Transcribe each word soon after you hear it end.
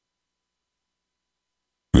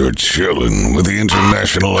You're chilling with the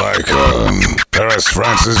international icon, Paris,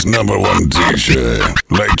 France's #1 DJ,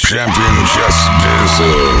 late champion Just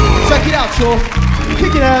Dizzle. Check it out, y'all.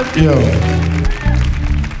 Kick it out. Yo,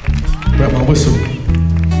 grab my whistle.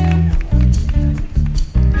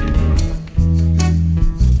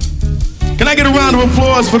 Can I get a round of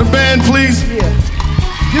applause for the band, please? Yeah.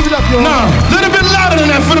 Give it up, y'all. No, a little bit louder than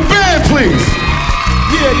that for the band, please.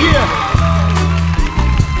 Yeah.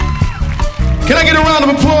 Can I get a round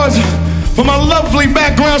of applause for my lovely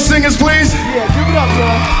background singers, please? Yeah, give it up,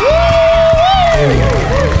 y'all.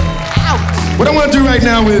 Ouch. What I want to do right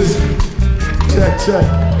now is check.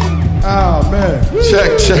 Oh, man.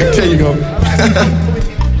 Check. There you go.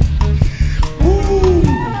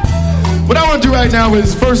 What I want to do right now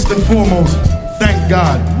is, first and foremost, thank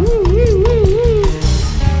God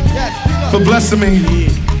for blessing me,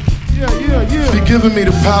 for giving me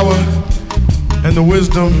the power and the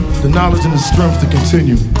wisdom, the knowledge and the strength to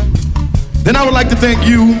continue. Then I would like to thank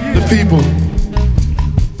you, the people,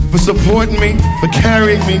 for supporting me, for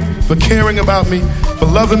carrying me, for caring about me, for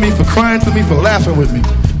loving me, for crying for me, for laughing with me.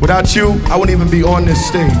 Without you, I wouldn't even be on this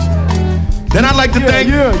stage. Then I'd like to thank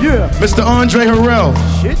Mr. Andre Harrell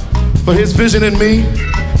for his vision in me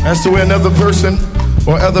as to where another person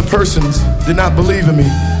or other persons did not believe in me.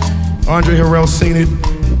 Andre Harrell seen it,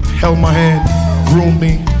 held my hand, groomed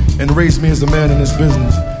me, and raised me as a man in this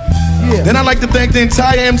business. Then I'd like to thank the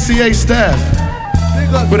entire MCA staff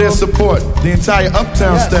for their support, the entire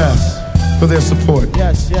Uptown staff for their support.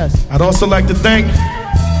 Yes. I'd also like to thank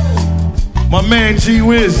my man G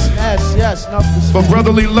Wiz for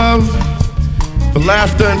brotherly love, for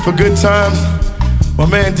laughter and for good times. My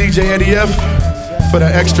man DJ Eddie F for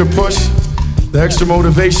that extra push, the extra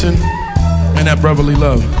motivation, and that brotherly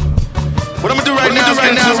love. What I'm gonna do right now is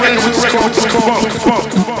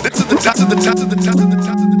funk. This is the top of the top of the top of the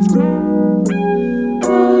top of the top.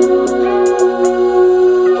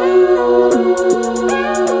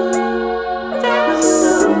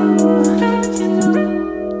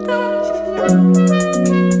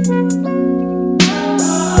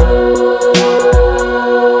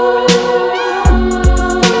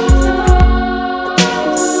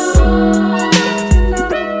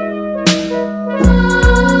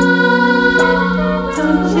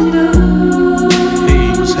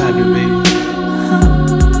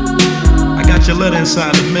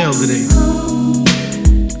 Inside the mail today.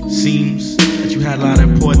 Seems that you had a lot of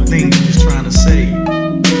important things you was trying to say.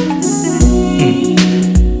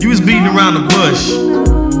 You was beating around the bush,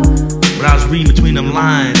 but I was reading between them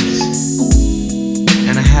lines,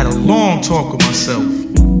 and I had a long talk with myself.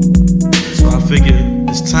 So I figured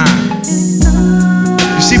it's time.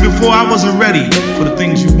 You see, before I wasn't ready for the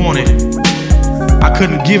things you wanted. I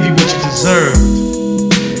couldn't give you what you deserved.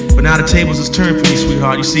 But now the tables is turned for me,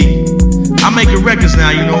 sweetheart. You see, I'm making records now,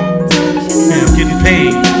 you know. And I'm getting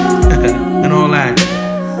paid and all that.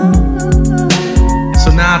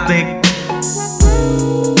 So now I think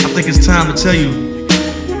it's time to tell you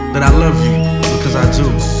that I love you, because I do.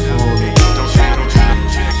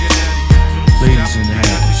 Ladies in the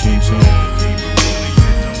house, you know.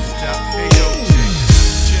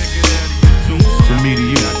 From me to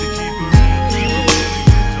you.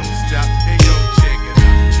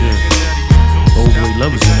 Old boy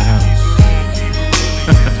lovers in the house.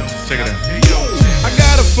 Check it out. I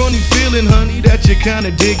got a funny feeling, honey, that you're kinda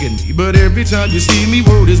digging me. But every time you see me,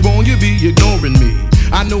 word is born, you be ignoring me.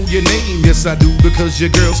 I know your name, yes I do, because your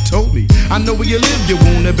girls told me. I know where you live, you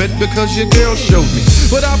wanna bet, because your girl showed me.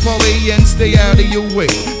 But I'll parlay and stay out of your way,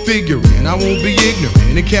 figuring I won't be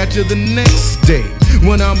ignorant and catch you the next day.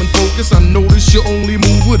 When I'm in focus, I notice you only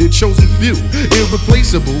move with a chosen few.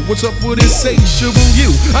 Irreplaceable, what's up with insatiable you?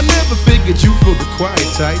 I never figured you for the quiet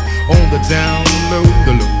type. On the down low,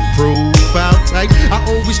 the low profile type. I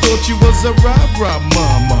always thought you was a rah-rah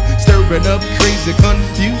mama, stirring up crazy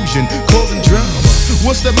confusion, causing drama.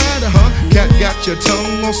 What's the matter, huh? Cat got your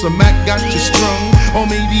tongue, or some Mac got you strung, or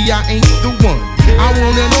maybe I ain't the one. I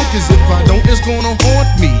wanna know, cause if I don't, it's gonna haunt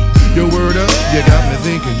me. Your word up, you got me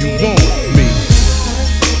thinking you want me.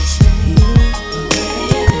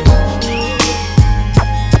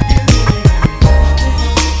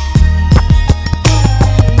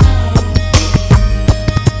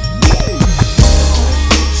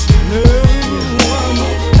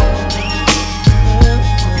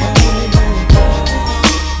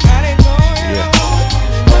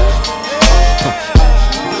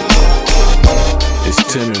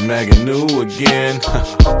 Again.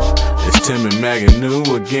 It's Tim and Maganu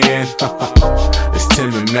again. It's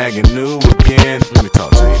Tim and Maganu again. Let me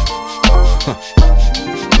talk to you.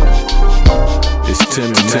 It's Tim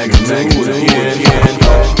and Maganu again.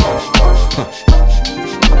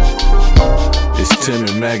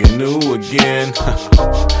 Maganu again.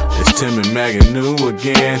 It's Tim and Maganu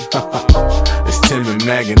again. It's Tim and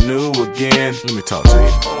Maganu again. Let me talk to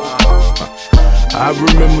you. I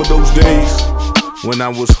remember those days when I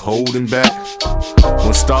was holding back,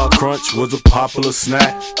 when Star Crunch was a popular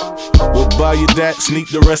snack. We'll buy you that, sneak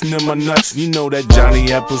the rest in my nuts. You know that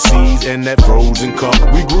Johnny Appleseed and that frozen cup.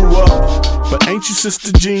 We grew up, but ain't you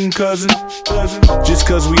Sister Jean cousin? Just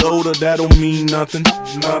cause we older, that don't mean nothing.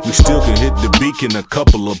 We still can hit the beacon, a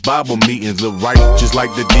couple of Bible meetings. Look right, just like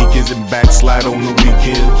the deacons, and backslide on the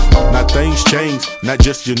weekends. Now things change, not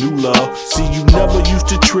just your new love. See, you never used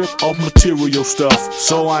to trip off material stuff.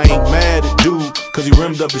 So I ain't mad at dude, cause he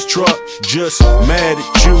rimmed up his truck. Just mad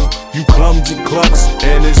at you, you clumsy clucks.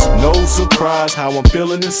 And it's no surprise how I'm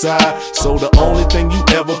feeling inside. So the only thing you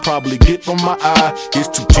ever probably get from my eye is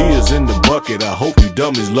 2 tears in the bucket. I hope you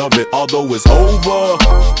dummies love it, although it's over.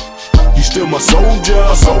 You still my soldier.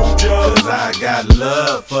 Cause I got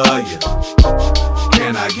love for you.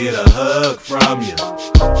 Can I get a hug from you?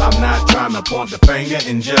 I'm not trying to point the finger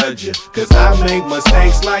and judge you, cause I make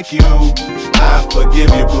mistakes like you. I forgive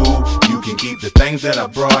you, boo. You can keep the things that I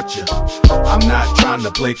brought you. I'm not trying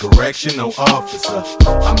to play correctional officer.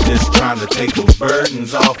 I'm just trying to take those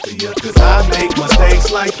burdens off of you, cause I make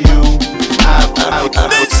mistakes like you.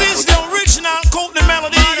 This is the original Courtney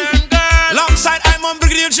melody. Alongside I'm on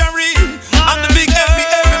Brigadier Jerry. I'm the big every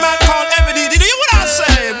man called Ebony. Did you hear what I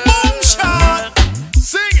say? Boom shot.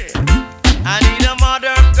 Sing it. I need a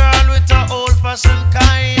modern girl with an old-fashioned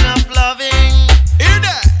kind of loving. Hear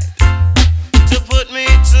that? To put me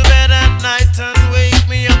to bed at night and wake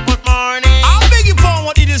me up at morning. I'll beg you for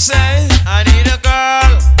what did you say? I need a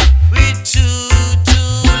girl with true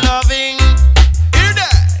loving. Hear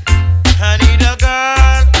that? I need a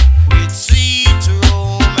girl with sweet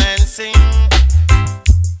romancing.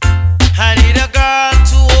 I need a girl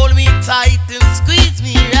to hold me tight and squeeze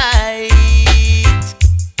me right.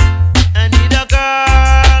 I need a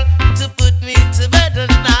girl to put me to bed at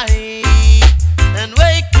night and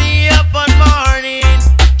wake me up one morning.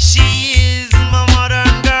 She is my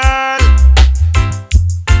modern girl.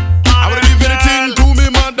 I would give anything to me,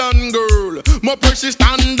 modern girl. My precious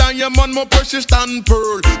and diamond, my precious and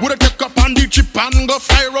pearl. Would I take up on the chip and go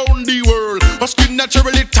fly round the world? Her skin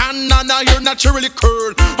naturally tan and her hair naturally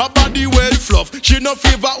curl. Her body well fluff, she no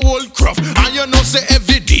favor old cruff. And you know say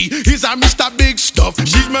every day is a Mr. Big Stuff.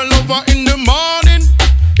 She's my lover in the morning,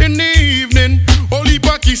 in the evening. Only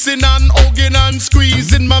by kissing and hugging and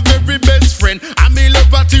squeezing. My very best friend, I'm a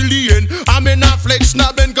lover till the end. I'm in a flex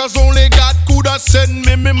snapping cause only God could have sent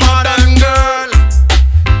me my modern girl.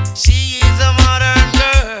 She is a modern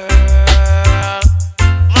girl.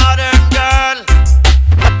 Modern girl.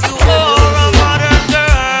 You are a modern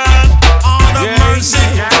girl. On the mercy.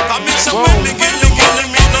 I miss a when me get me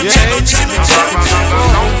no chill.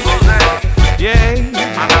 Yeah.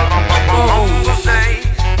 Oh.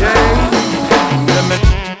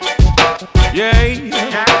 Yeah. Yeah.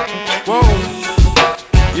 Whoa.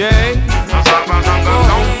 Yeah.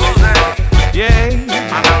 Yeah.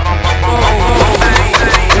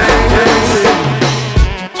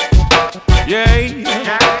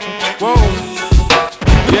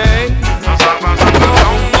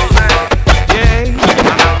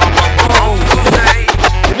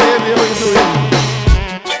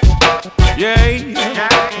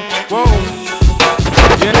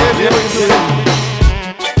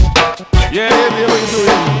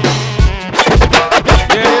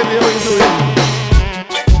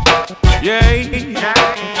 Yeah.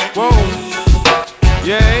 Whoa.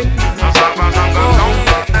 Yeah.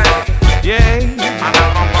 Yeah.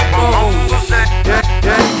 Whoa.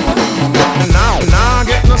 Now I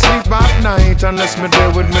get no sleep at night unless me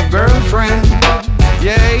there with my girlfriend.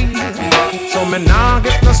 Yeah. So me now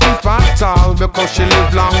get no sleep at all because she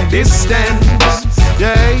live long distance.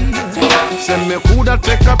 Yeah. Say me coulda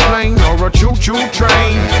take a plane or a choo-choo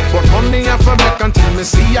train, but money I for make until me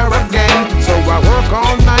see her again. So I work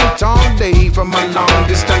all night, all day for my long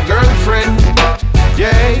distance girlfriend.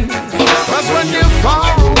 Yeah. Cause when you're far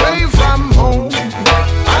away from home,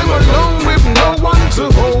 I'm alone with no one to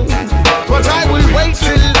hold. But I will wait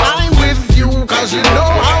till I'm with you, cause you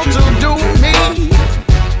know how to do me.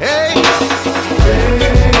 Hey,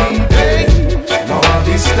 hey, hey, long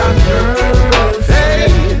distance girl. Hey,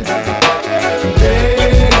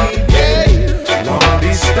 hey, hey, long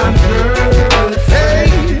distance girl. Hey,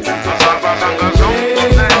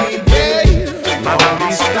 hey, hey, long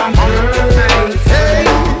distance girl. Hey,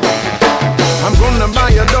 I'm gonna buy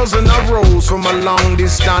a dozen of roses for my long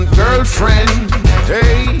distance girlfriend.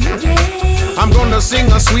 Hey, I'm gonna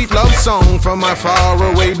sing a sweet love song for my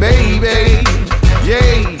faraway baby.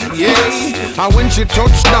 Yeah. yeah. And when she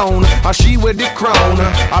touched down, she with the crown,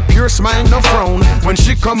 a pure smile no frown when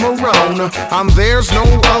she come around. And there's no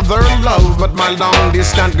other love but my long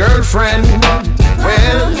distant girlfriend.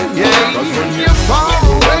 Well, yeah, when you're far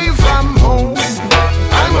away from home,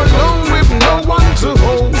 I'm alone with no one to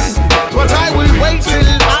hold. But I will wait till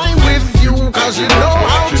I'm with you, cause you know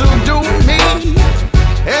how to do me.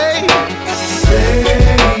 Hey,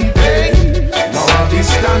 baby, long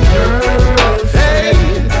distance girl. Hey,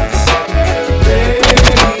 baby,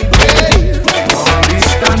 long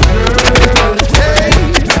distance girl. Hey.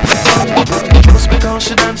 Just because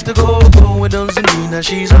she dance to go, it doesn't mean that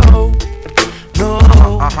she's a hoe. No,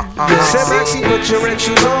 say Maxie, put your red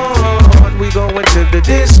shoes on. We going to the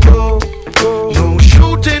disco. No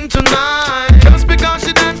shooting tonight. Just because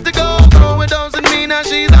she dance to go, it doesn't mean that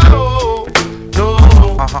she's a hoe. No,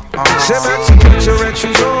 say Maxie, put your red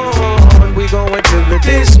shoes on. We going to the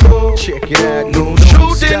disco. Check it out. No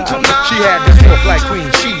shooting tonight. She had this walk like Queen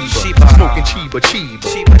Sheba, smoking Chiba.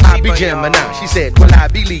 I be jamming out. She said, well, I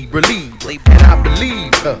believe, relieved, and I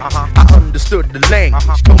believed her. I understood the language.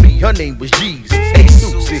 She told me her name was Jesus. Hey,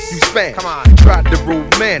 Zeus, if you Spanish. Tried the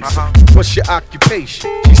romance. What's your occupation?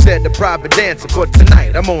 She said, the private dancer. But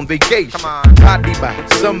tonight I'm on vacation. Body by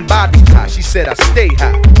somebody high. She said, I stay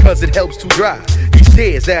high, cause it helps to dry these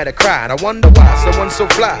tears that I cried. I wonder why someone so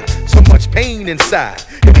fly, so much pain inside.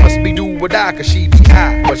 It must be do or die, cause she be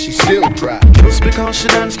high, but she still cry. Just because she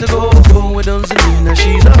dance to go, it doesn't mean that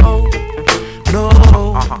she's a hoe. No,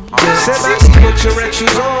 say Maxie, put your red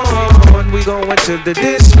shoes on. We going to the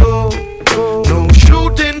disco. No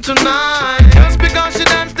shooting tonight. Just because she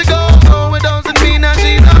dance to go, it doesn't mean that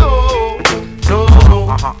she's a hoe. No,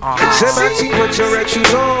 say Maxie, put your red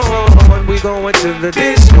shoes on. We going to the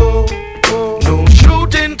disco. No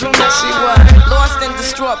shooting tonight. She was lost and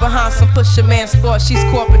distraught behind some pusher man's thought. She's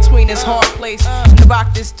caught between his hard place. The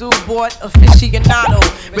rock this dude bought aficionado,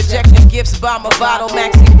 rejecting gifts by Movado.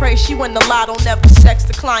 Maxie prays she win the lotto, never sex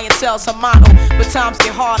the clientele's her motto. But times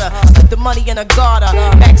get harder, slip the money in a garter.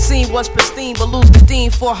 Maxine was pristine, but lose the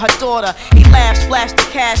dean for her daughter. He laughs, flashed the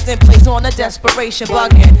cash, then plays on a desperation,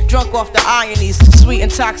 bugging, drunk off the ironies, sweet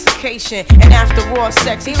intoxication. And after raw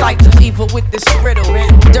sex, he liked the evil with this riddle.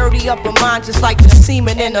 Dirty up her mind just like the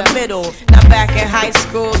semen in the middle. Now back in high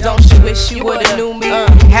school, don't you wish you would've knew me?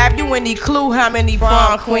 Have you any clue how many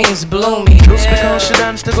prom queens blew me? Just because she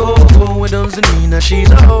dance to go, it doesn't mean that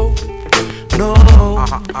she's a hoe. No,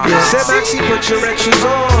 say Maxie, put your red shoes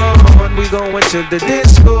on. We going to the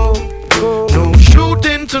disco. No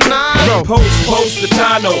shooting tonight. Post the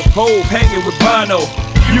Tano, Hove hanging with Bono.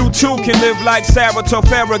 You too can live like Sarah to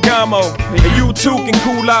Ferragamo. And you too can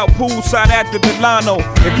cool out poolside at the Delano.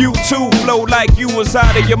 If you too flow like you was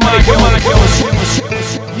out of your mind,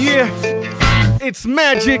 Yeah, it's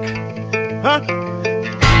magic, huh?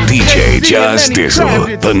 DJ Just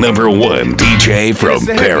Dizzle, the #1 DJ from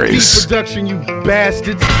Paris. Production, you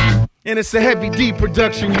bastards. And it's a heavy D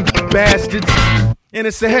production, you bastards. And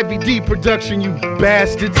it's a heavy D production, you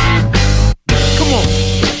bastards. Come on.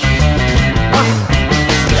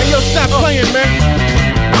 Hey, yo, stop playing, man.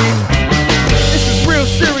 This is real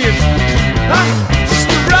serious. Huh? It's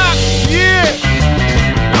the rock. Yeah.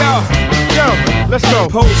 Yo, let's go.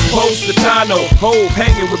 Post the Tano, Hove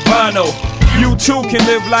hanging with Bono. You too can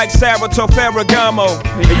live like Sarah to Ferragamo.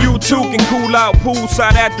 And you too can cool out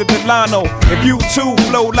poolside at the Delano. If you too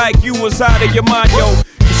flow like you was out of your mind, yo.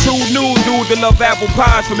 Cause who knew dude to love apple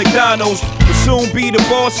pies from McDonald's would soon be the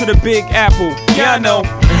boss of the Big Apple? Yeah, I know.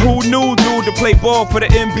 And who knew dude to play ball for the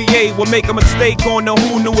NBA would make a mistake on the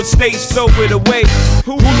who knew it stay so it away?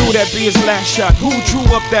 Who knew that be his last shot? Who drew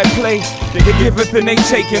up that play? They giveth and they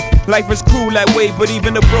taketh. Life is cruel that way, but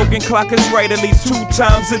even a broken clock is right at least 2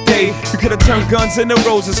 times a day. You could've turned guns into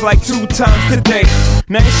roses like 2 times today.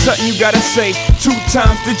 Now it's something you gotta say 2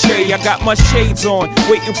 times the J. I got my shades on,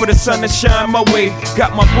 waiting for the sun to shine my way.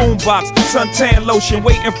 Got my boombox, suntan lotion,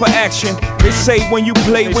 waiting for action. They say when you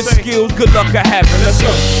play with skills, good luck will happen. Let's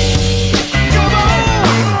go. Come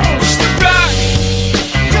on, it's the rock.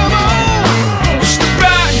 Come on, it's the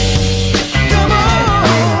rock. Come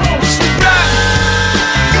on, it's the rock.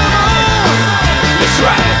 Come on, let's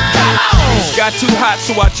ride. It's got too hot,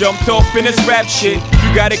 so I jumped off in this rap shit.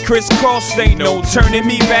 You got it crisscross, ain't no turning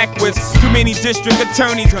me backwards. Too many district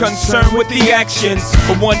attorneys concerned with the actions.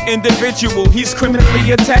 For one individual, he's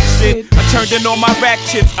criminally attached it. I turned in all my rap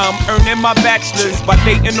chips, I'm earning my bachelor's by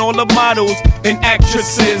dating all the models and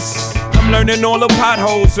actresses. I'm learning all the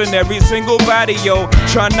potholes in every single body, yo.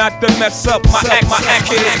 Try not to mess up my act.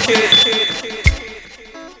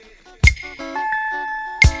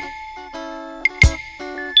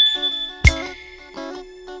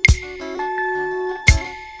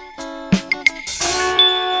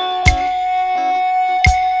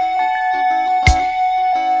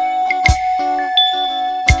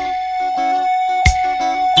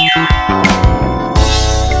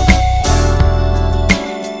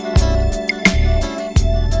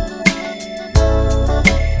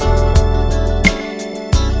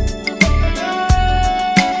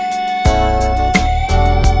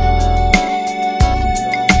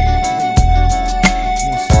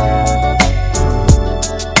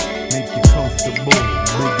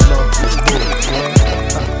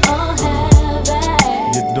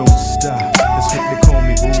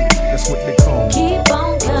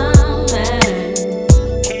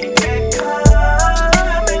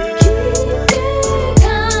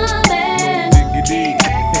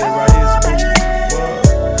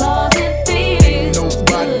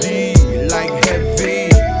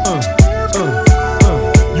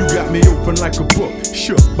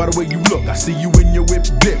 by the way you look. I see you in your whip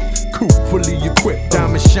dip, cool, fully equipped.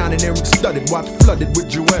 Diamonds shining, Eric studded, watch flooded with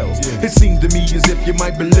jewels. It seems to me as if you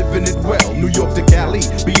might be living it well. New York to Cali,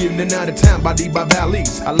 be in and out of town by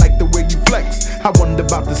valleys. I like the way you flex, I wonder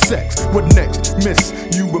about the sex. What next, miss?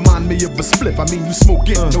 You remind me of a spliff. I mean you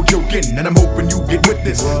smoking, no joking, and I'm hoping you get with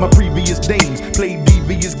this. My previous dames played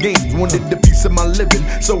devious games, wanted the piece of my living,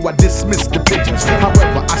 so I dismissed the bitches.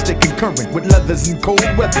 However, I stay concurrent with leathers and cold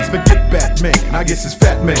weathers. Forget Batman, I guess it's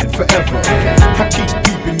Fat Man forever. I keep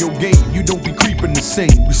keeping your game, you don't be creeping the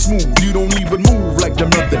same. We smooth, you don't even move like them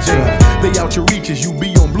other James. They out your reaches, you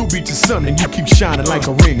be on Blue Beach's sun, and you keep shining like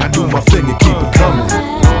a ring. I do my thing and keep it coming.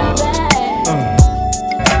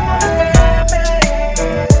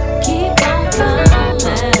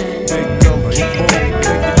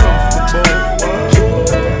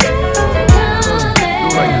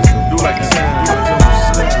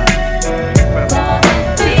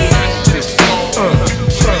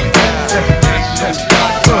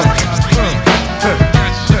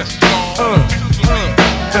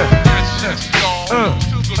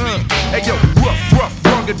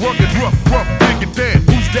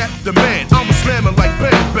 The man, I'm a slammer like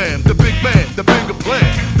Bam Bam, the big man, the bigger plan,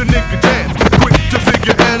 the nigga jam, quick to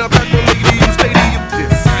figure, and I back the ladies, stadium,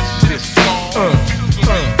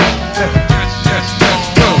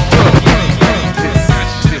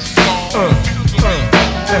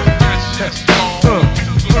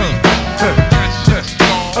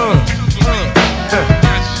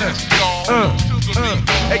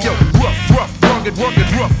 Hey yo, rough, rugged,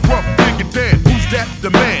 big and Dan, who's that? The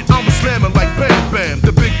man, I'm a slammer like Bam Bam,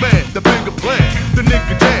 the big man, the bigger plan, the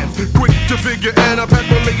nigga jam, quick to figure, and I pack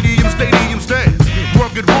my stadium stands,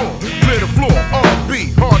 rugged raw, clear the floor, R&B,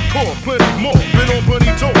 hardcore, plenty more, been on plenty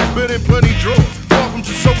tours, been in plenty drawers, far from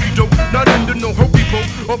just soaky dope, not into no hokey poke,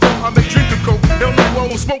 although I may drink a coke, hell no, I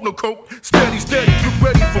won't smoke no coke, steady, look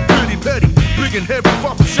ready for pretty petty, big and heavy,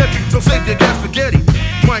 far from Chevy, so save your gas spaghetti,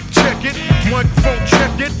 mic check it, microphone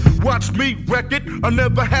check it, watch me wreck it, I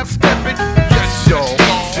never have step it, yes y'all.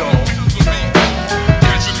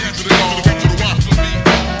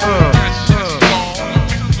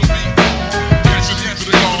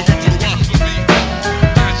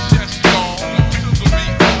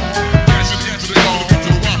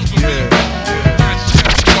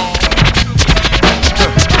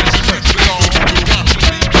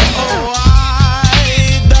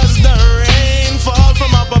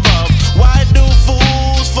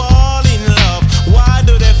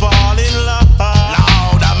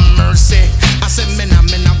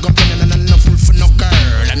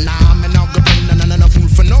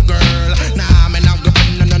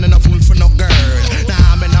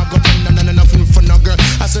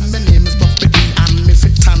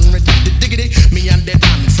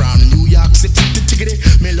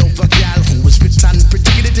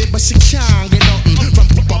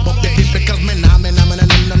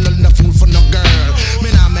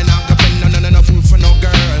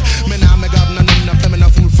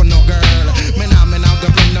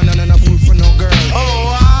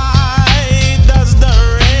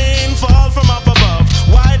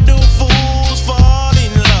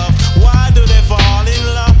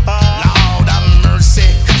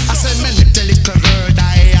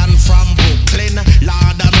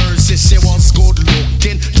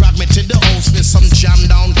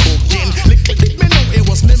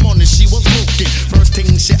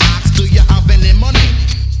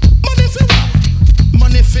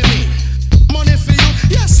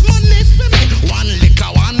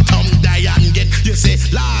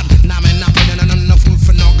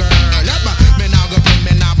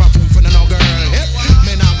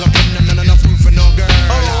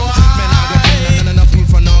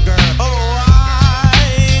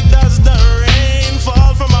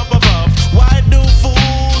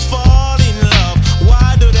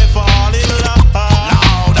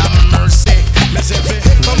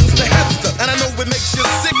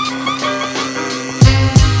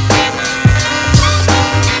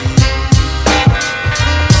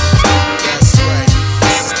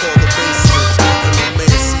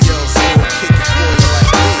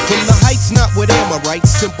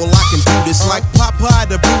 Simple, I can do this like Popeye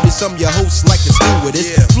the Brutus. I'm your host like a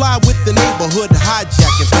stewardess. Fly with the neighborhood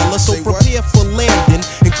hijacking fella. So prepare for landing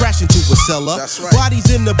and crash into a cellar.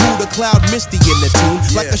 Bodies in the Buddha cloud, misty in the tune.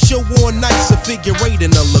 Like a show on nights, a figure eight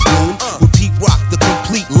in a lagoon. With Pete Rock, the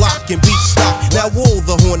complete lock and beat stock. Now all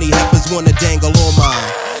the horny heifers wanna dangle on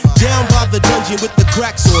mine. Down by the dungeon with the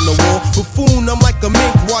cracks on the wall. Buffoon, I'm like a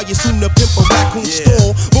mink while you soon to pimp a raccoon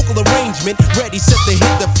stall. Vocal arrangement, ready, set to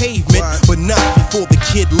hit the pavement. But not before the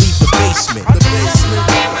kid leaves the basement. The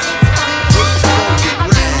basement.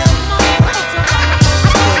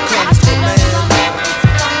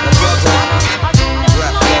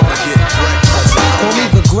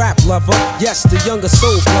 lover. Yes, the younger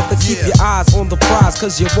soul brother. Keep your eyes on the prize,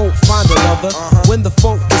 cause you won't find another. When the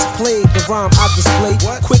funk is played, the rhyme I display.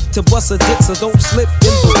 Quick to bust a dick, so don't slip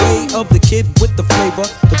in the way of the kid with the flavor.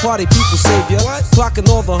 The party people savior. Clocking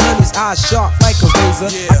all the honeys, eyes sharp like a razor.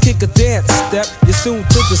 I kick a dance step, you're soon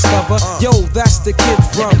to discover. Yo, that's the kid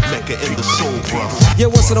from Mecca in the soul brother. Yeah,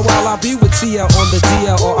 once in a while I'll be with TL on the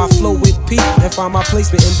DL, or I flow with Pete and find my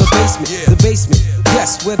placement in the basement. The basement,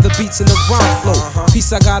 yes, where the beats and the rhyme flow.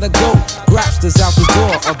 Peace, I gotta go. Grapsters out the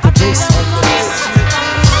door of the basement.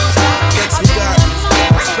 Next we got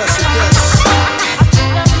special guest.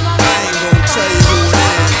 I ain't gonna tell you who it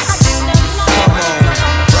is. Come on,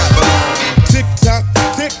 rap along. Tick tock,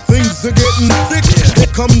 tick, things are getting thick.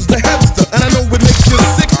 Here comes the hamster, and I know it makes you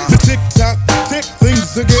sick. Tick tock, tick,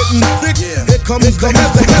 things are getting thick. Here comes the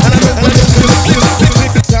hamster, and I know it makes you sick.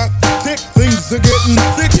 Tick tock, tick, things are getting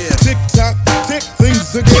thick. Tick tock, tick,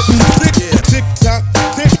 things are getting thick. Tick tock,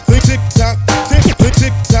 tick, tick tock, tick,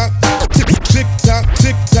 tick tock, tick tock, tick tock,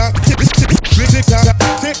 tick tock,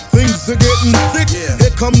 tick, things are getting thick.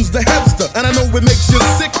 Here comes the hamster, and I know it makes you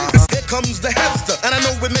sick. Here comes the hamster, and I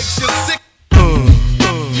know it makes you sick.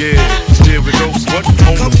 Yeah, here we go. What?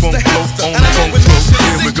 On the funk flow, on the funk flow.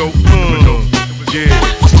 Here we go. Yeah,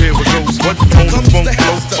 here we go. What? On the funk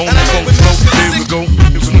flow, on the funk flow. Here we go.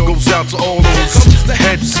 This one goes out to all those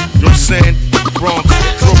heads. You know what I'm saying? Bronx,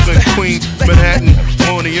 Brooklyn, Queens, Manhattan,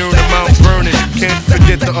 money earning, Mount Vernon. Can't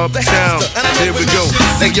forget the uptown. Here we go.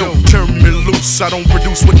 Hey yo, turn me loose. I don't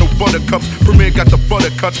produce with no buttercups. Premier got the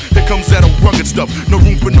buttercuts. Here comes that old rugged stuff. No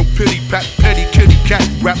room for no pity pat, petty kitty cat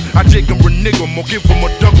rap. I jig 'em, renege 'em, or give 'em a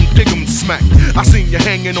dug 'em, dig 'em, smack. I seen you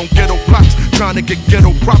hanging on ghetto blocks, trying to get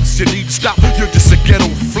ghetto props. You need to stop. You're just a ghetto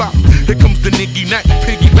flop. Here comes the niggy knack,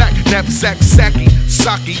 piggyback, knapsack, sacky,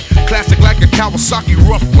 sake, classic like a Kawasaki,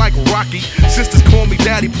 rough like Rocky. Sisters call me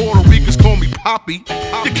daddy, Puerto Ricans call me Poppy.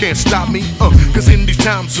 You can't stop me, cause in these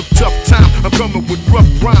times of tough time, I'm coming with rough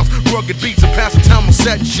rhymes, rugged beats, and passing time on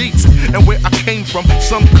satin sheets. And where I came from,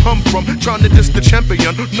 some come from, trying to diss the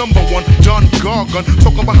champion, number one, John Gargan,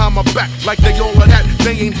 talking behind my back like they all of that.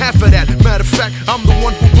 They ain't half of that. Matter of fact, I'm the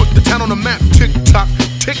one who put the town on the map. Tick tock,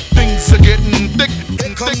 tick, things are getting thick.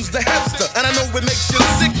 Here comes the hamster, and I know it makes you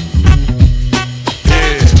sick.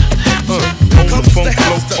 On the funk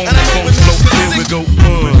flow, on the funk flow, here we go,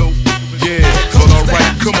 yeah, but alright,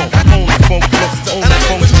 come on, on the funk flow, on the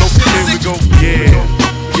funk flow, here we go, yeah,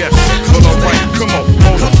 yes, but alright, come on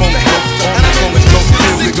the funk flow, on the funk flow,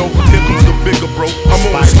 here we go, here comes the bigger bro, I'm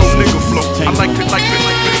on the slow nigga flow, I like it, like it,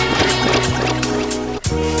 like it.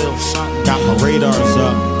 Feel something, got my radars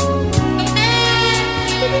up.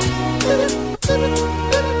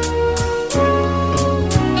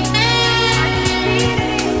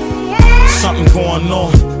 Something going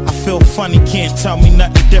on, I feel funny, can't tell me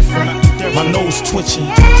nothing different. My nose twitching,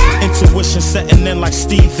 intuition setting in like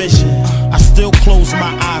Steve Vision. I still close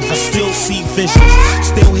my eyes, I still see visions.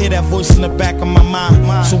 Still hear that voice in the back of my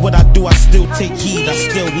mind. So what I do, I still take heed, I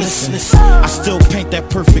still listen. I still paint that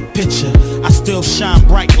perfect picture. I still shine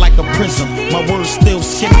bright like a prism. My words still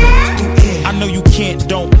skipping. I know you can't,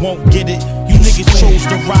 don't, won't get it. You niggas chose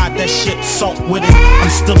to ride that shit, salt with it. I'm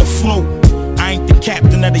still afloat. I ain't the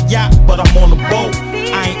captain of the yacht, but I'm on the boat.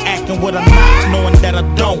 I ain't acting what I'm not, knowing that I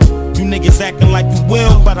don't. You niggas acting like you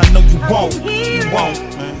will, but I know you won't. You won't,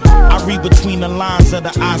 man. I read between the lines of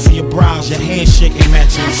the eyes of your brows. Your handshake ain't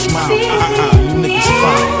matching your smile. You niggas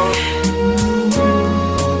fine.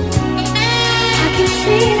 I can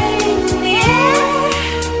feel it in the air.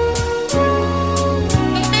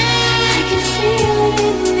 I can feel it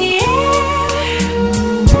in the air.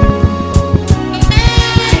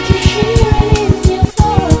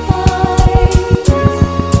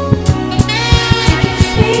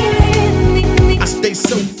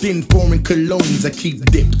 Soaked in foreign colognes, I keep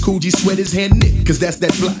dipped. Coogee sweaters hand knit, cause that's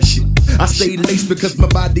that fly shit. I stay laced because my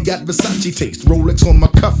body got Versace taste. Rolex on my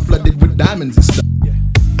cuff, flooded with diamonds and stuff.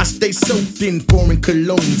 I stay soaked in foreign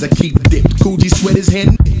colognes, I keep dipped. Coogee sweaters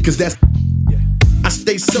hand knit, cause that's. I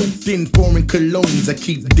stay soaked in foreign colognes, I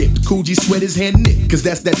keep dipped. Coogee sweaters hand knit, cause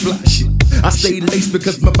that's that fly shit. I stay laced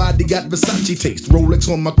because my body got Versace taste. Rolex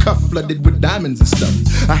on my cuff, flooded with diamonds and stuff.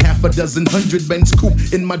 A half a dozen 100 Benz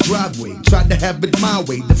coupe in my driveway. Tried to have it my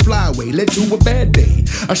way, the flyway led to a bad day.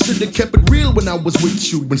 I should've kept it real when I was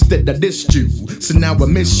with you. Instead I dissed you, so now I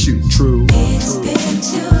miss you, true. It's been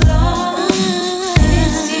too long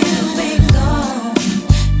since you've been gone.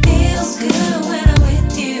 Feels good when I'm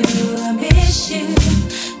with you. I miss you.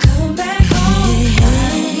 Come back home.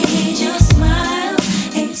 I need your smile.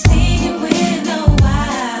 Ain't seen you in a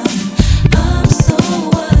while. I'm so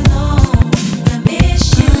alone. I miss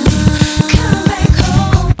you. Come back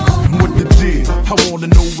home. What the deal? I wanna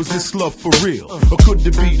know is this love for real? Or could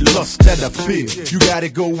it be lust that I feel? You got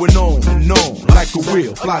it going on and on like a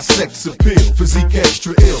wheel. Fly sex appeal, physique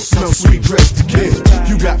extra ill. Smell sweet, dressed to kill.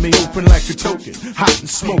 You got me open like a token, hot and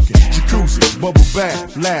smoking. Jacuzzi, bubble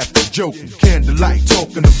bath, laughing, joking. Candlelight,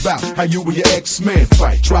 talking about how you and your ex-man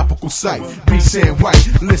fight. Tropical sight, beach and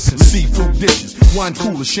white. Listen, seafood dishes, wine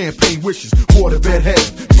cooler, champagne wishes. Waterbed head,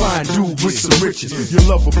 fine dude with some riches. You're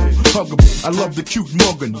lovable, huggable. I love the cute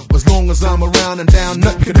mugging you. As long as I'm around and down,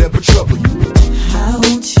 nothing could ever trouble you. I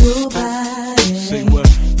want your body. Say what?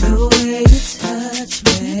 The way you touch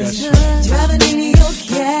me. That's right. Driving in your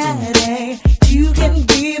caddy. You can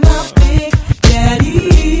be my big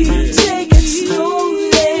daddy. Take it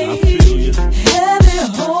slowly. I feel you. Have it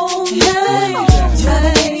home.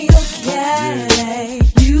 Driving in your caddy.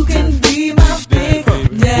 You can be my big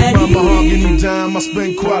daddy. My mahogany dime, I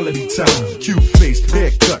spend quality time. Cute face,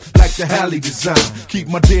 haircut, like the Halle design. Keep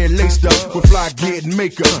my dear laced up with fly gear and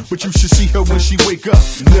makeup. But you should see her when she wake up.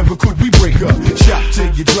 Never could we break up. Shop till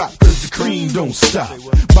you drop, cause the cream don't stop.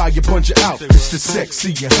 Buy a bunch of outfits that's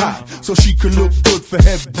sexy and hot, so she can look good for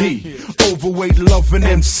FD. Overweight, love and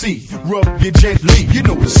MC. Rub you gently. You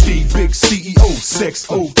know the Steve, big CEO, sex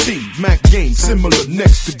OT. Mac game, similar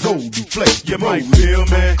next to Goldie Flex. You might feel,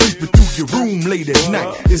 man, creeping through your room late at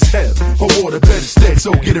night. It's hell, her water better stead,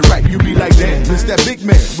 so get it right. You be like, damn, it's that big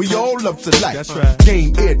man we all love to like. That's right.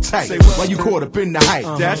 Game airtight, while you caught up in the hype.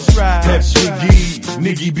 That's right. That's Jiggy,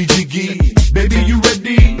 Niggy be Jiggy. Baby, you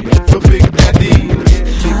ready for Big Daddy?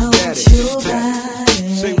 I want your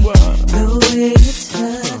body. Say what? The way you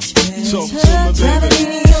touch me. Talk to me, Driving baby.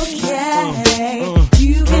 in your caddy.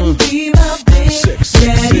 You can be my big Sex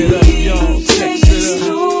daddy. it up, y'all. Take Sex it it up.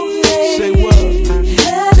 slowly. Say what?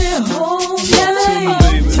 Have it home. Talk to me,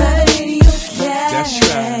 baby. Driving in your caddy. That's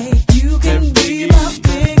right. You can be my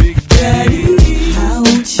big daddy. I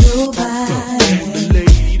want your body.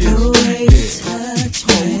 The way you touch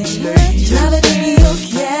me. Driving in your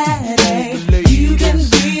caddy. You can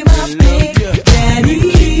be my big daddy.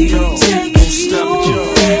 Take it slowly.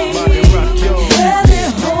 Have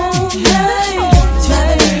it home.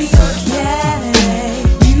 Driving in your caddy.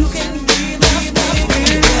 You can be my big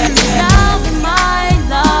daddy. Now my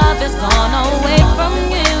love is gone away from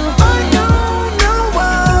you. I don't know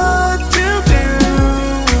what to do,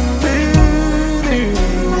 baby.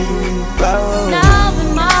 Now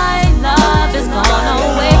my love is gone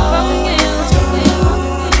away from you.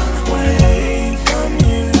 Away from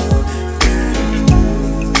you.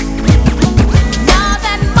 Now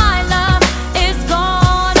that my love is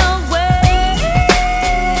gone away.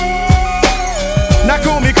 Not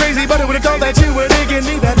call me crazy, but I would've thought that you were digging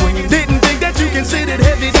me that way. Didn't think that you considered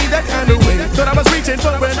heavy D that kind of way. Thought I was reaching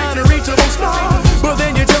for an unreachable star. But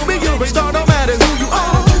then you tell me you're a star, no matter who you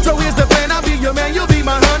are. So here's the plan, I'll be your man, you'll be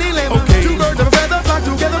my honey lamb. Okay. Two birds of a feather flock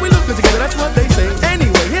together, we look good together, that's what they say.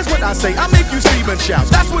 Anyway, here's what I say, I make you scream and shout.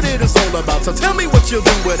 That's what it is all about. So tell me what you'll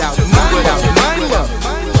do without my love. My love.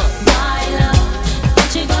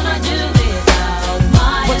 What you gonna do without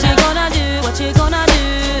my love? What you gonna do? What you gonna do?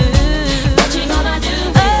 What you gonna do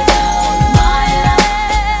without my love?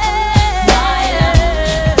 My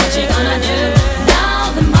love. What you gonna do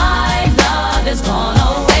now that my love is gone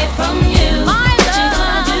away from you? What you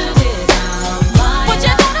gonna do without my love? What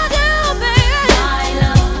you gonna do, baby? My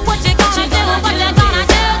love. What you gonna do? What you gonna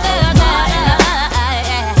do without my love?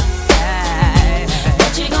 What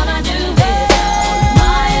you gonna do without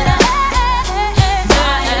my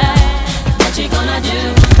love? What you gonna do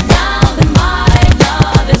now that my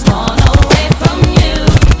love is gone away from you?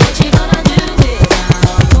 What you gonna do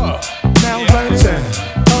without? Now Valentine,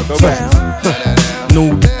 no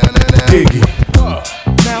diggy.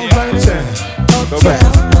 Now Valentine,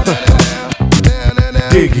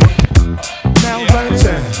 diggy. Now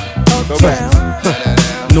Valentine,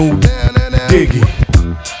 no diggy.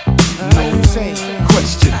 No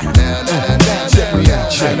question. Check me out,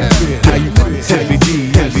 check me out. How you feel? Heavy D,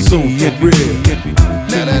 heavy so real.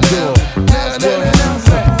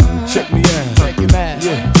 Check me out.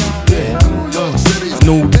 Yeah.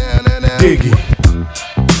 No diggy.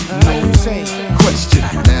 No question.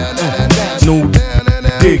 No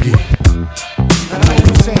diggy.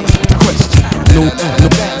 Question. No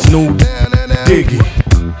diggy. No diggy.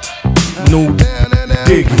 No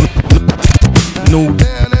diggy.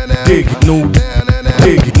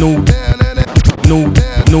 No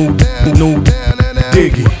diggy. No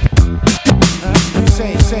diggy.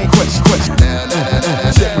 Question.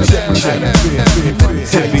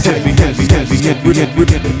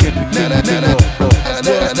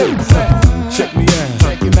 Check me out.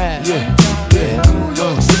 Yeah.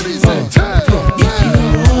 If you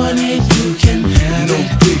want it, you can have it.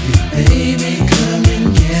 Baby, come and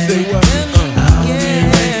get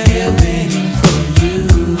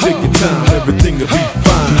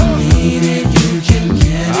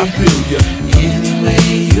feel ya. Any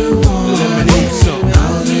way you want. Let me know something.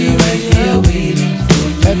 I'll be right here waiting for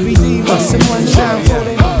you. Every day, someone shine for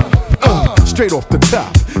them. Straight off the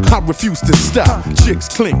top, I refuse to stop. Chicks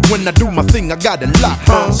clink when I do my thing, I got it locked,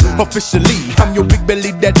 Officially, I'm your big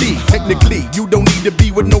belly daddy. Technically, you don't need to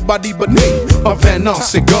be with nobody but me. A Van Nuys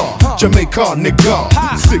cigar, Jamaica nigga.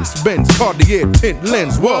 6 Benz, Cartier, tint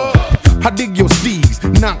lens, whoa. I dig your steez,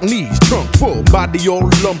 knock knees, trunk full, body all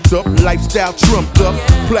lumped up, lifestyle trumped up,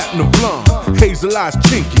 platinum blonde, hazel eyes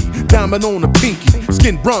chinky, diamond on a pinky,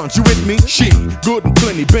 skin bronze, you with me? She, good and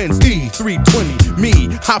plenty, Benz E320,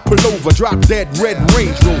 me, I pull over, drop that red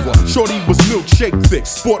Range Rover, shorty was milkshake thick,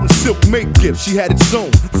 sporting silk make gifts, she had its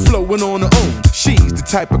own, flowing on her own, she's the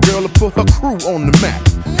type of girl to put her crew on the map,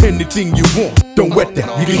 anything you want, don't wet that,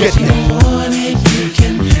 you can get that. If you want it, you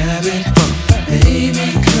can have it,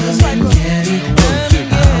 baby, come and get it.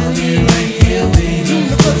 I'll be right here waiting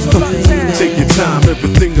for you. Take your time,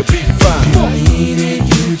 everything will be fine. You need it,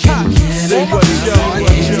 you can get Say it. what y'all, I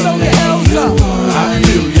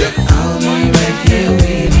feel ya. I'll be right here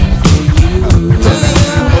waiting for you.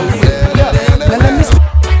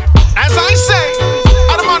 As I say,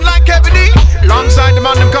 I'm the man like Kevin D. Alongside the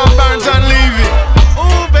man them come Barnes and Levy.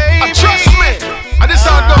 Oh baby, trust me, I just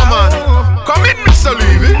saw dumb man. Come in, Mr.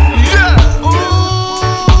 Levy. Yeah.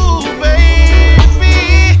 Ooh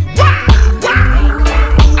baby,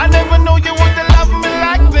 I never know you want to love me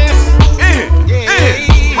like this.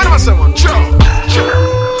 What am I saying?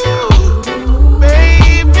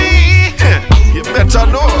 Baby, you better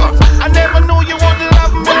know. I never knew you want to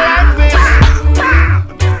love me like this.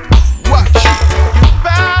 Watch. You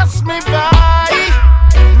pass me by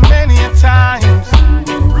many a times.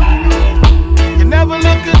 You never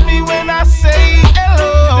look at me when I say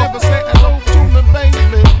hello. You never say hello to me,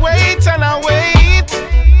 baby. Wait and I wait,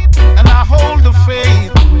 and I hold the faith.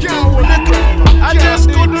 I just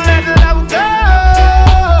couldn't let love go.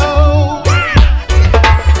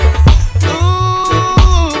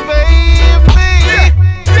 Ooh, baby.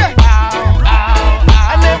 I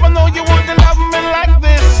never know you want to love me like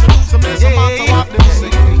this.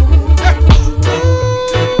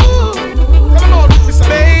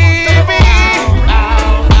 Baby,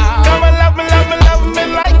 come and love me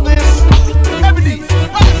like this.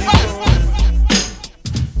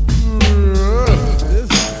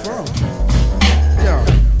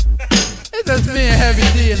 It's just me and Heavy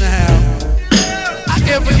D in the house. I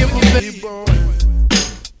can't forget my baby boy.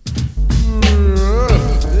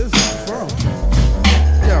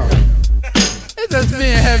 It's just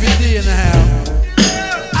me and Heavy D in the house.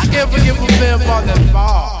 I can't forget my baby on the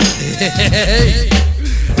ball.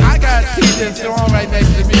 I got TJ Storm right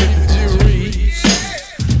next to me with the jury.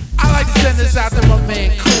 I like to send this out to my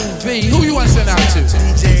man Cool V. Who you want to send out to?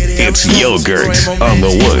 It's Yogurt on the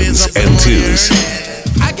ones and twos.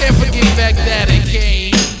 I can't forget Back Daddy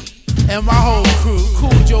King and my whole crew,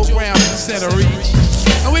 Cool Joe Brown from Center Reach.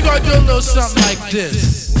 And we gonna do a little something like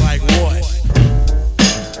this. Like what?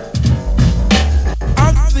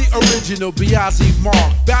 I'm the original B.I.Z.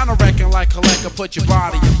 Mark, bound to reckon like collector, put your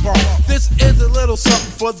body in park. This is a little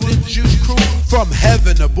something for the Juice Crew. From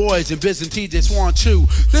heaven, the boys and Biz and TJ Swan 2.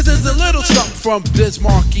 This is a little something from Biz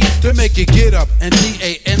Markie to make you get up and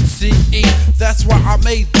D-A-N-C-E. That's why I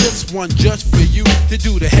made this one just for you to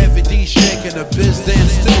do the Heavy D shake and the Biz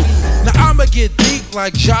dance too. Now I'ma get deep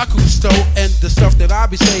like Jacques Cousteau, and the stuff that I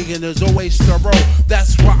be saying is always thorough.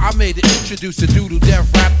 That's why I made it introduce the doodle death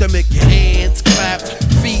rap to make your hands clap,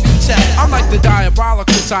 feet tap. I'm like the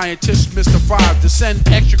diabolical scientist, Mr. 5, to send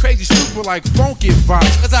extra crazy stupid like funky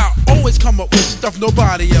vibes. Cause I always come up with stuff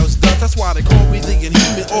nobody else does. That's why they call me the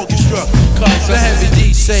Inhuman Orchestra. Cause the Heavy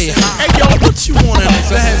D say hi. Hey yo, what you wanna know?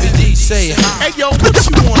 The Heavy D say hi. Hey yo, what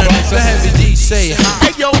you wanna know? The Heavy D say hi.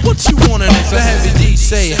 Hey yo, what you wanna know? The Heavy D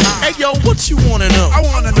say hi. Hey yo, what you wanna know? I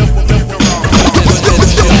wanna know what the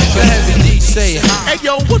Heavy D say hi. Hey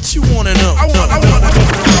yo, what you wanna know? I wanna know.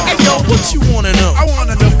 Hey yo, what you wanna know? I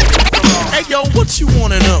wanna know. Hey yo, what you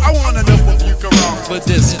wanna know? I wanna know if you can rock for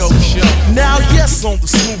disco show. Now yes, on the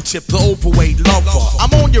smooth tip, the overweight lover.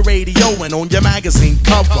 I'm on your radio and on your magazine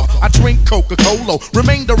cover. I drink Coca-Cola,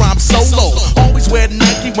 remainder I'm solo. Always wear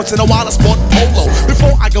Nike, once in a while I sport polo.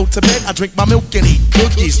 Before I go to bed, I drink my milk and eat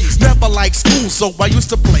cookies. Never like school, so I used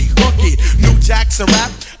to play hooky. New Jackson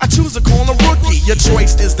rap, I choose to call a rookie. Your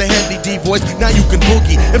choice is the Heavy D voice, now you can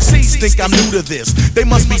boogie. MCs think I'm new to this, they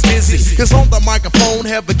must be dizzy. Cause on the microphone,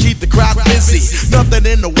 heaven keep the crowd busy. Nothing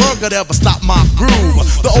in the world could ever stop my groove.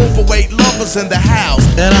 The overweight lovers in the house,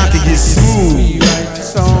 and I can get smooth. We write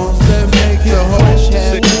songs that make the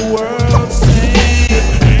whole world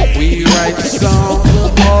sing. We write songs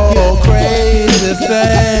of all crazy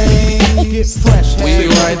things. get fresh. We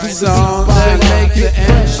write the songs that make the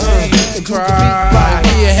MCs cry.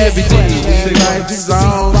 Yeah, heavy D. We write the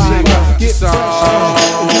songs that make the songs.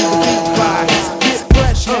 Get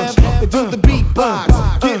fresh, and do the beatbox.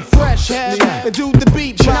 Get fresh, and do the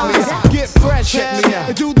beatbox. Get fresh,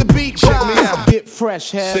 and do the beatbox. Get fresh,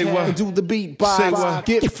 and do the beatbox.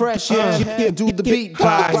 Get fresh, and do the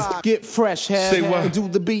beatbox. Get fresh, and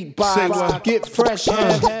do the beatbox. Get fresh,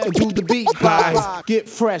 and do the beatbox. Get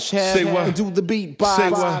fresh, and do the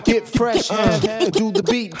beatbox. Get fresh, and do the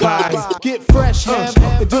beatbox. Get fresh,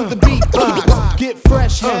 and do the beatbox. Get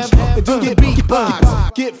fresh, and do the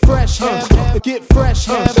beatbox. Get fresh, get fresh,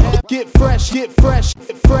 get fresh, get fresh,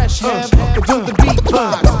 get fresh, and do the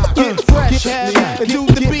beatbox. Get fresh, and do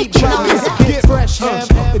the beatbox. Get fresh, and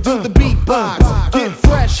do the beatbox. Get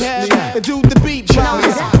fresh, and do the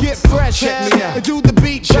beatbox. Get fresh, and do the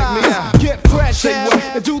beatbox. Get fresh,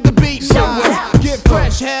 and do the beatbox. Get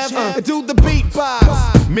fresh, and do the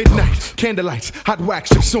beatbox. Midnight, candlelights, hot wax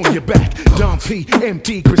chips on your back. Dom P,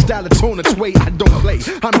 MD, Cristal, it's on its way. I don't play,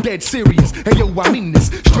 I'm dead serious. Hey yo, I mean this.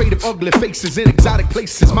 Straight up ugly faces in exotic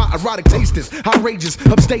places. My erotic taste is outrageous.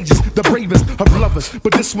 Upstages, the bravest of lovers.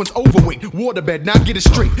 But this one's overweight. Waterbed, now get it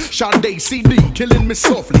straight. Sade, CD, killing me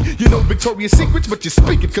softly. You know Victoria's Secrets, but you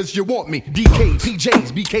speak it cause you want me. DK,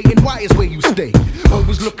 PJs, BKNY is where you stay.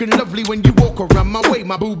 Always looking lovely when you walk around my way.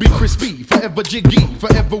 My boo be crispy, forever jiggy,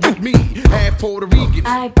 forever with me. Half Puerto Rican.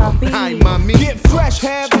 Hi, Bobby. Hi, mommy. Get fresh,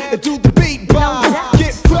 and do the beatbox.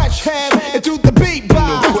 Get fresh, and do the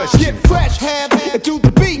beatbox. No question. Get fresh, and do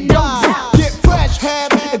the beatbox. Get fresh,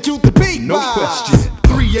 and do the beatbox. No question.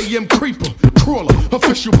 3 a.m. creeper, crawler,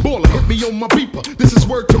 official baller, hit me on my beeper. This is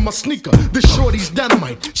word to my sneaker. This shorty's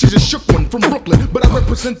dynamite. She's a shook one from Brooklyn, but I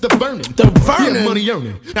represent the Vernon. The Vernon? Yeah, money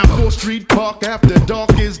earning. Now 4th Street Park after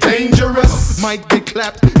dark is dangerous. Might get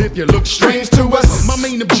clapped if you look strange to us. My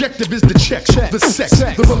main objective is the check, the sex,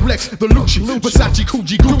 the Rolex, the Lucci, Versace,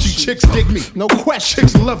 Gucci, chicks dig me. No question.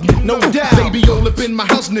 Chicks love me, no doubt. Baby all up in my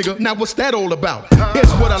house, nigga. Now what's that all about?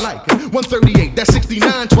 Here's what I like. 138, that's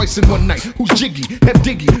 69 twice in one night. Who's jiggy? Head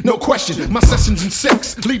diggy, no question. My sessions in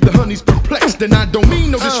sex leave the honeys perplexed. And I don't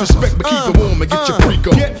mean no disrespect, but keep it warm and get your freak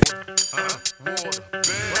on. Yo,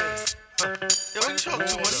 you talking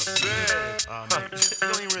too much? You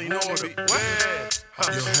don't even really know me.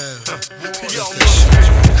 Yo,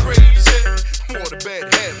 crazy. Waterbed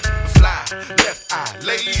head, fly, left eye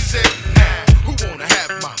lazy. Who wanna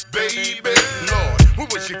have my baby? Lord,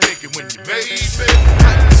 what was you thinking when you made me?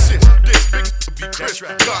 I insist this big be crisp,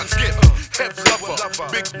 God's gift. Hev lover,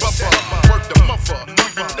 big buffer, work the muffer. We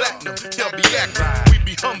be platinum, he'll be active. We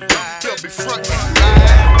be humble, he'll be frontin'.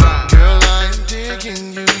 Girl, I'm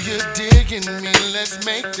digging you, you're digging me. Let's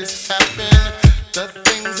make this happen. The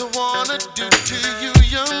things I wanna do to you,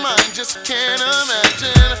 your mind just can't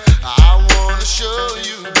imagine. I wanna show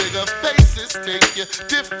you bigger faces, take you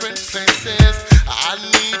different places. I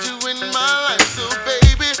need you in my life, so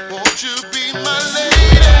baby, won't you be my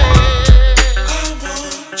lady? I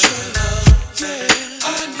want your love, yeah. I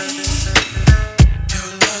need your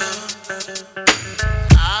love.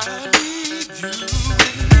 I need you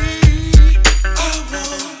with me. I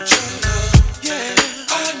want your love, yeah.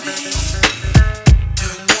 I need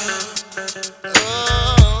your love.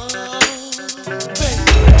 Oh,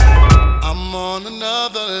 baby, I'm on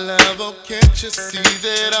another level. Can't you see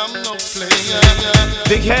that I'm no player?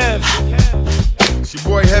 Big Hev. It's your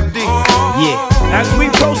boy Hef D. Yeah. As we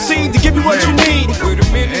proceed to give you what you need.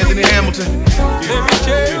 Anthony Hamilton. Let me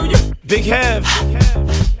tell you. Big Hev.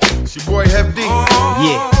 It's your boy Hef D.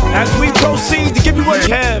 Yeah. As we proceed to give you what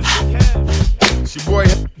you have. It's your boy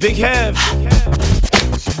Big Hev.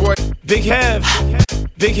 It's your boy Big Hev.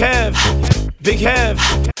 Big Hev. Big Hev.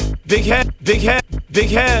 Big Hev. Big Hev. Big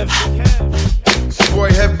Hev. Boy,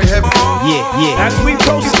 Hef. Yeah. As we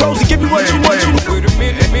close to give you what you want. Wait a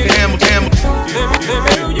minute. Hamilton.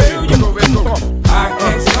 I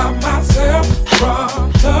can't stop myself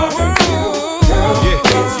from loving you.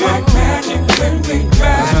 It's like magic when we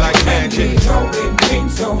ride. Like magic.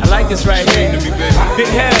 I like this right here. Big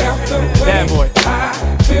Hev. Bad boy. I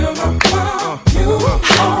feel the you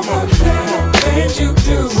all the things you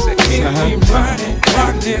do. Keep running.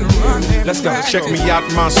 Let's go. Check me out,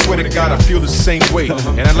 man. I swear to God, I feel the same way.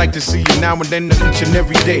 And I like to see you now and then, each and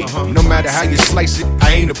every day. No matter how you slice it, I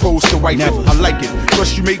I ain't opposed to white folk, I like it.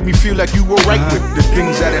 Plus you make me feel like you were right with the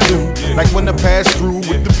things that I do. Like when I pass through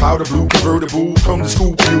with the powder blue convertible, come to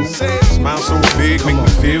school pew. Smile so big, make me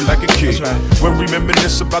feel like a kid. When we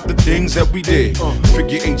reminisce about the things that we did.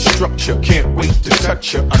 Figure eight structure, can't wait to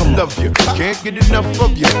touch you. I love you, can't get enough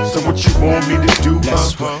of you. So what you want me to do,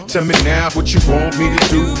 tell me now what you want me to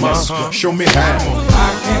do, show me how.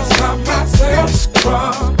 I can't stop myself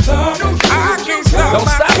from loving. I can't stop Don't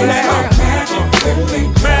stop now.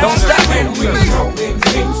 Don't stop it.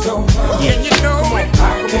 And you know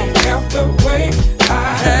I can't help the way I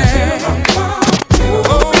feel.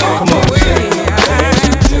 Come on.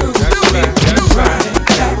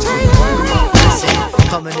 Listen,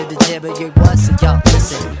 coming to the jam and get what? So y'all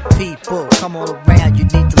listen. People, come on around, you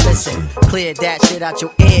need to listen. Clear that shit out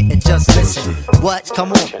your ear and just listen. What?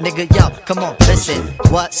 Come on, nigga, yo, come on, listen.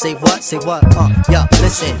 What? Say what? Say what? Yo,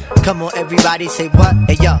 listen. Come on, everybody, say what?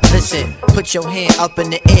 Hey, yo, listen. Put your hand up in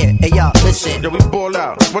the air. Hey, yo, listen. Yo, we ball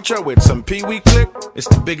out. What y'all with? Some Pee-wee click? It's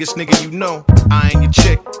the biggest nigga you know. I ain't your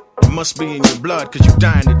chick. It must be in your blood, cause you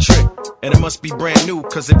dying to trick. And it must be brand new,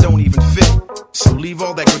 cause it don't even fit. So leave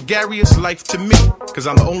all that gregarious life to me, cause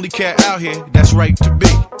I'm the only cat out here that's right to be.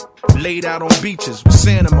 Laid out on beaches with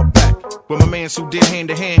sand on my back, with my mans who did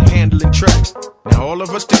hand-to-hand handling tracks. Now all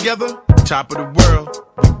of us together, top of the world.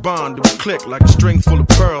 We bond and we click like a string full of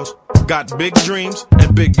pearls. Got big dreams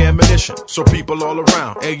and big ammunition, so people all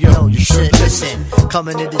around, hey yo, you should listen.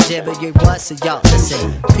 Coming to the jam and get what? So y'all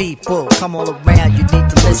listen. People, come all around, you need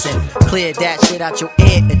to listen. Clear that shit out your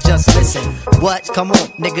ear and just listen. What? Come on,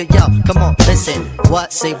 nigga, yo, come on, listen.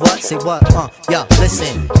 What? Say what? Say what? Yo,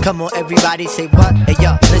 listen. Come on, everybody, say what? Hey,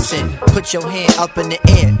 yo, listen. Put your hand up in the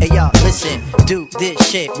air. Hey, yo, listen. Do this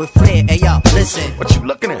shit with flair. Hey, yo, listen. What you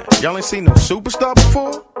looking at? Y'all ain't seen no superstar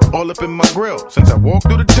before? All up in my grill since I walked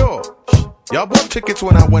through the door. Y'all bought tickets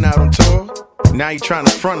when I went out on tour. Now you trying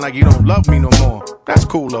to front like you don't love me no more. That's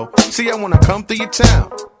cool though. See, I wanna come through your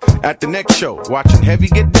town. At the next show, watching Heavy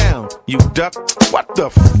get down. You duck, what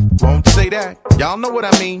the won't say that. Y'all know what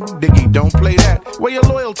I mean, Diggy, don't play that. Where your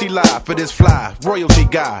loyalty lie for this fly, royalty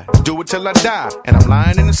guy. Do it till I die, and I'm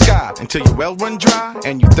lying in the sky. Until your well run dry,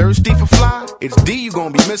 and you thirsty for fly. It's D you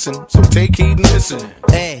gonna be missing, so take heed and listen.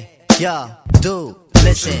 Hey, yo, dude.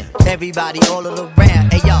 Listen, everybody all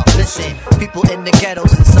around, hey yo, listen. People in the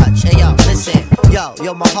ghettos and such, hey yo, listen. Yo,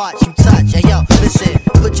 my heart you touch, hey yo, listen.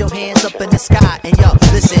 Put your hands up in the sky, hey yo,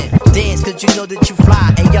 listen. Dance cause you know that you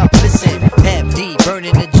fly, hey yo, listen. FD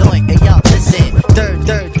burning the joint, hey yo, listen. Third.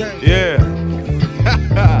 Yeah.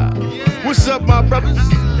 What's up, my brothers?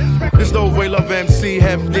 This the old Way Love MC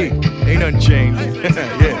FD. Ain't nothing changed. Yeah. You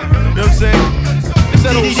know what I'm saying? It's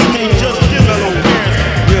that old school,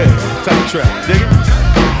 yeah, type track, dig it?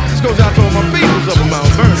 This goes out to all my peoples up in Mount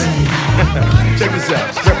Vernon. Check this out,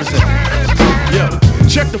 represent. Yo,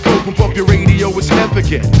 check the flow, pump up your radio, it's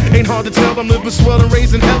elegant. Ain't hard to tell, I'm living swell and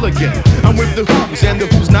raising elegant. I'm with the who's and the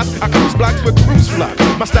who's not. I cruise blocks with cruise fly.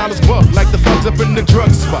 My style is buff like the thugs up in the drug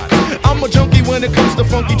spot. I'm a junkie when it comes to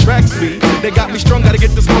funky track speed. They got me strung, gotta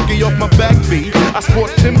get this monkey off my back beat. I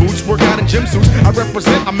sport Tim boots, work out in gym suits. I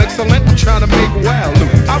represent, I'm excellent, I'm trying to make wild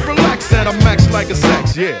loot. I relax and I max like a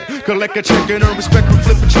sax, yeah. Collect a check and earn respect from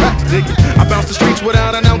flipping tracks, dig it. I bounce the streets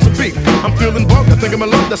without an ounce of beef. I'm feeling bugged, I think I'm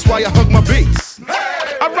in love, that's why I hug my beats.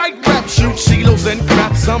 I write rap, shoot shilos and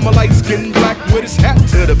craps. I'm a light skinned black with his hat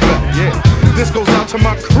to the back, yeah. This goes out to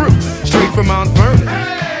my crew, straight from Mount Vernon.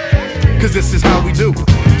 Cause this is how we do.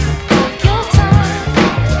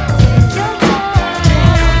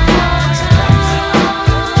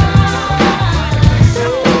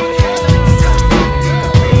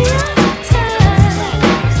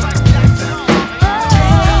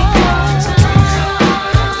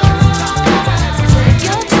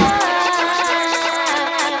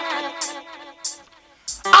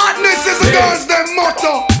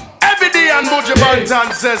 And Buja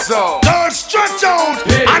Banton says so. Don't stretch out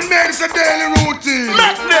and make this a daily routine.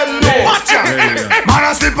 Let them know. Watch out. Man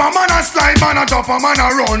a slip a man a slide, man a jump a man a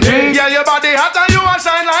run. Yeah, your body hot and you a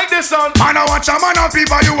shine like the sun. Man a watch a man a peep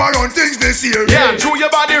and you a run things this year. Yeah, true your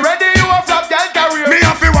body ready, you a flop girl career. Me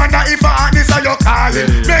a fi wonder if a hotness are you calling.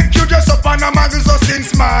 Make you dress up and a magazine so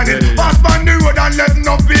since morning. Pass on the road and let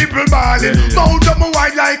no people ballin'. Bout up my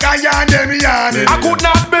white like a yarn them yarnin'. I could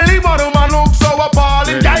not believe what a man look so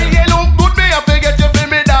appalling. Girl, you look good, me I forget you feel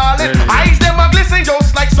me darling. Eyes them a glisten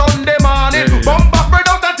just like Sunday morning. Bumper spread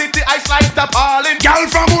out and titty ice like tapalin'. Girl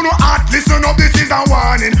from who no heart, listen up, this is a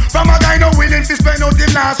warning. From a guy no willing to spend out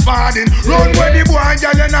him last farthing. Run where the boy,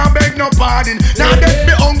 girl, you not beg no pardon. Now that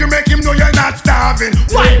be hungry, make him know you're not starving.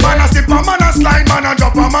 Why? Man a sip a man a slide, man a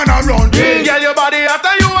drop a man a run. Girl, your body hot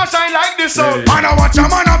and you a shine like the sun. Man a watch a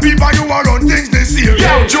man a peep and you a run things this year. Yeah,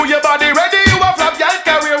 Yo, chew your body ready, you a flap, y'all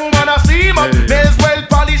carry a woman a steam up. Nails well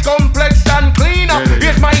polished, complex and clean up.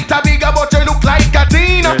 Yes, might a bigger, but you look like a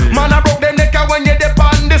teen. Man, I broke them neck when you dip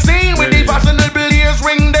on the scene. With the fashionable ears,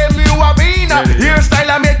 ring them, you a bean.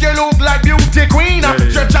 Hairstyle, I make you look like beauty queen.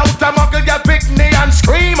 Stretch out a muckle, get pick me and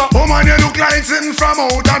scream. Oh man, you look like something from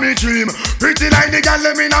out of me dream. Pretty like the girl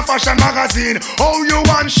them in a fashion magazine. Oh, you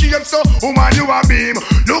want shape, so woman, you a beam.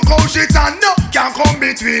 Look how she turn up, can't come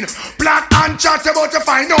between. Black and chat about to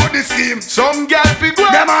find out the scheme. Some girl fi go.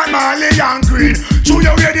 Them are Marley and Green. Chew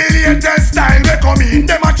you wear the latest style we come in.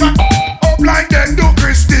 Them a try up like them do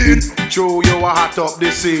Christine. Chew you a hot up the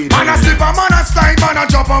scene. Man a slip a man a slide, man a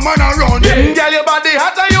jump a man a run. Girl your body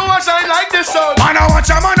hot and you a shine like the sun. Man a watch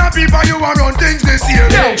a man a people, you a run things this year.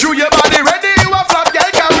 Chew your body ready, you a flap, girl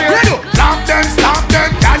can wear. Stop them,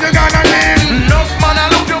 girl you gonna live. Enough man a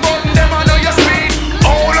look your button, them a know your speed.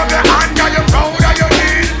 All of the hand, girl you proud of your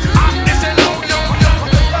need.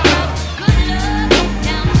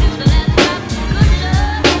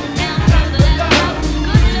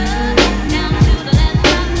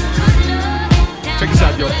 Check this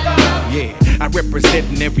out, yo. Yeah, I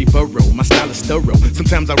represent in every borough. My style is thorough.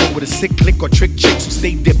 Sometimes I roll with a sick click or trick chicks who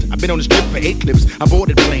stay dipped. I've been on the strip for 8 clips. I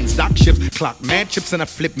boarded planes, dock ships, clock mad chips, and I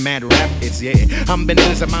flip mad rapids. Yeah, I'm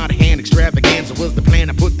bananas, I'm out of hand. Extravaganza was the plan.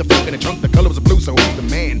 I put the funk in the trunk. The color was blue, so who's the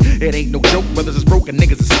man? It ain't no joke. Brothers is broken,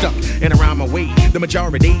 niggas is stuck. And around my way, the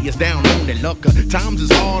majority is down on their luck. Times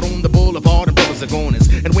is hard on the boulevard, and brothers are goners.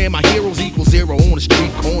 And where my heroes equal zero on the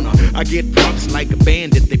street corner, I get props like a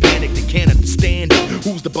bandit. They panic, they can't understand it.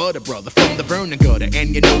 Who's the butter brother from the burning gutter?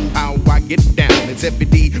 And you know how I get down. It's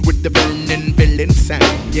FBD with the burning villain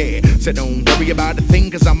sound. Yeah, so don't worry about a thing,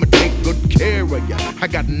 cause I'ma take good care of ya. I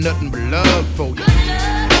got nothing but love for ya.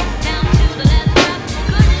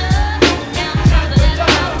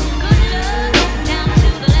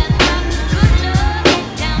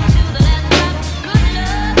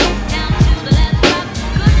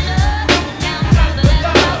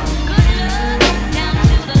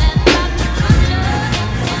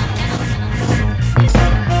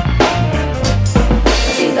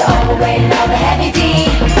 Overweight of a heavy D.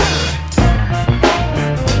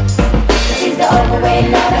 She's the overweight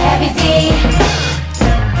of a heavy D.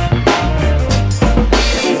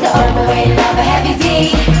 She's the overweight of a heavy D.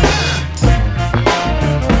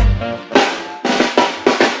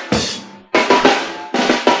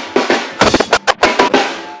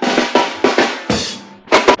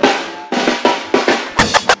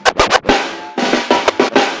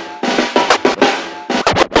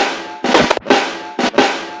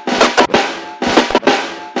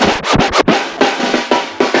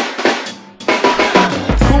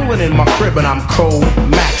 In my crib and I'm cold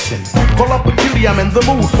maxing. Call up a cutie, I'm in the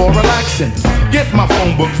mood for relaxing. Get my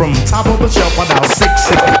phone book from top of the shelf, I dial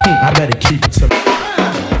 66. I better keep it to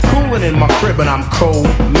cooling in my crib and I'm cold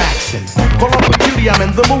maxing. Call up a cutie, I'm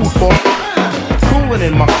in the mood for cooling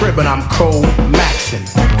in my crib and I'm cold maxing.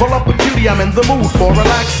 Call up a cutie, I'm in the mood for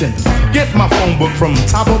relaxing. Get my phone book from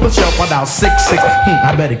top of the shelf, I dial 66.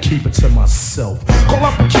 I better keep it to myself. Call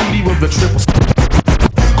up a cutie with the triple.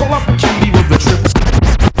 Call up a cutie with the triple.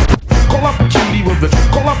 Call up a cutie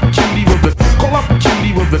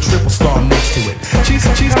with the triple star next to it. She's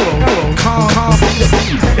hello, calm,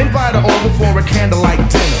 invite her over for a candlelight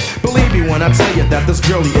dinner. Believe me when I tell you that this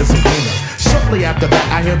girlie is a winner. Shortly after that,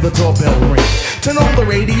 I hear the doorbell ring. Turn on the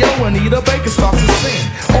radio, Anita Baker starts to sing.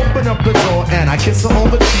 Open up the door and I kiss her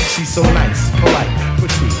on the cheek. She's so nice, polite,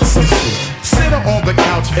 petite, so sweet. Sit her on the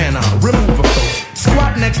couch and remove her coat.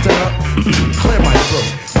 Squat next to her, clear my throat.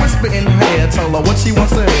 Whisper in her ear, tell her what she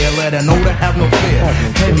wants to hear. Let her know to have no fear.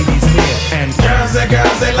 Heavy D's here and girls,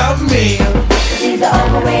 they love me. She's the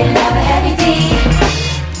overweight of a heavy D.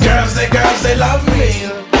 Girls, they love me.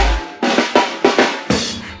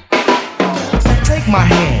 Take my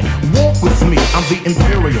hand, walk with me. I'm the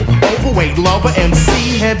imperial, overweight lover,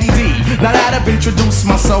 MC Heavy D. Now that I've introduced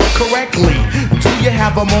myself correctly, do you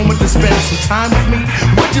have a moment to spend some time with me?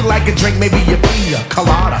 Would you like a drink, maybe a pina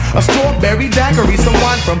colada, a strawberry daiquiri, some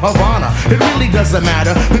wine from Havana? It really doesn't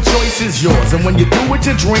matter, the choice is yours. And when you do what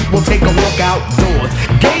you drink, we'll take a walk outdoors.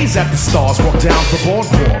 Gaze at the stars, walk down the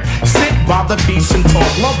boardwalk. Sit by the beach and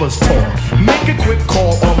talk lovers talk. Make a quick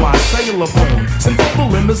call on my cellular phone. Send for the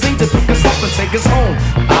limousine to pick us up and take us home.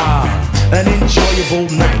 An enjoyable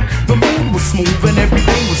night. The mood was smooth and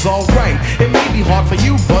everything was alright. It may be hard for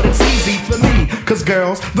you, but it's easy for me. Cause the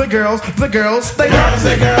girls, they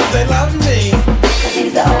love me. Cause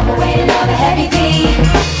he's the overweight of a heavy D.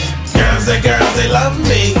 Girls, they love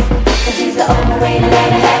me. Cause he's the overweight of a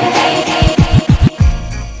heavy D.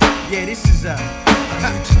 Yeah, this is an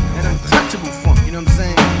untouchable funk, you know what I'm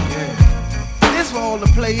saying? Yeah. This for all the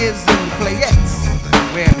players and the playettes.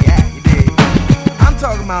 Where we at, you dig? I'm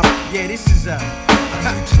talking about, yeah, this is an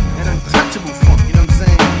untouchable funk, you know what I'm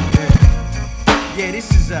saying? Yeah, this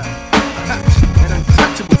is an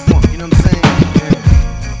untouchable funk, you know what I'm saying?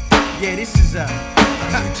 Yeah, this is an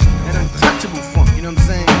untouchable funk, you know what I'm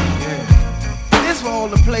saying? Yeah. This for all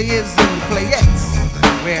the players and the playettes.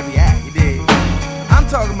 Where we at, you dig? I'm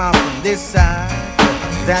talking about from this side,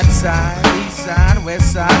 that side, east side,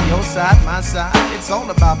 west side, your side, my side. It's all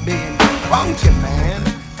about being funky, man.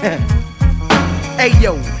 Hey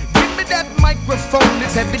yo, give me that microphone.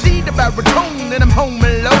 It's heavy D, the baritone, and I'm home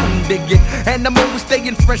alone, dig it. And I'm always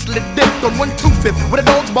staying freshly dipped on 1/2 with a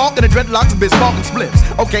dog's bark and a dreadlocks, biz barking spliffs.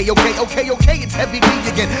 Okay, it's heavy D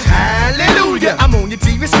again. Hallelujah, I'm on your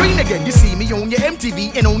TV screen again. You see me on your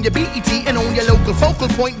MTV and on your BET and on your local focal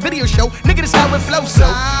point video show. Nigga, this how it flows, so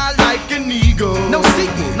I like an eagle. No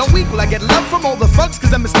sequel, no equal. I get love from all the thugs,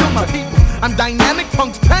 cause I'm still my people. I'm dynamic,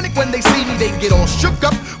 punks panic when they see me. They get all shook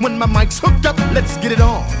up when my mic's hooked up. Let's get it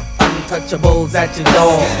on. Untouchables at your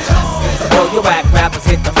door. All your whack rappers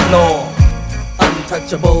hit the floor.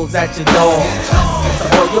 Untouchables at your door.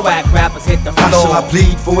 All your whack rappers hit the floor. How shall I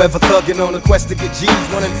plead? Forever thugging on a quest to get G's,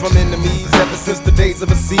 running from enemies ever since the days of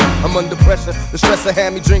a sea. I'm under pressure. The stressor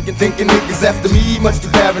had me drinking, thinking niggas after me. Much too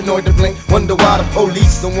paranoid to blink. Wonder why the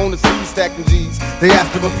police don't wanna see me stacking G's. They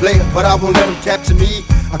after a player, but I won't let them capture me.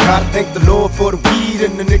 I gotta thank the Lord for the weed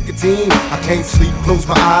and the nicotine. I can't sleep, close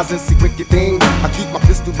my eyes and see wicked things. I keep my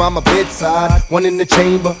pistol by my bedside, one in the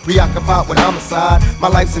chamber, preoccupied with homicide. My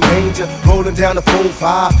life's in danger, rolling down the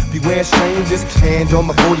 4-5. Beware strangers, hand on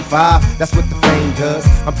my 45. That's what the fame does.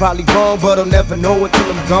 I'm probably wrong, but I'll never know until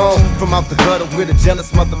I'm gone. From out the gutter where the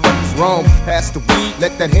jealous motherfuckers roam. Pass the weed,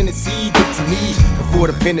 let that Hennessy get to me before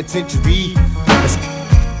the penitentiary.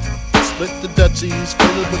 Split the Dutchies,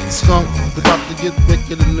 fill it with the skunk. We're about to get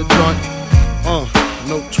wicked in the joint.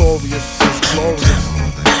 Notorious is glorious.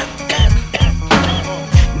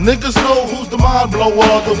 Niggas know who's the mind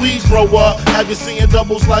blower, the weed grower. Have you seen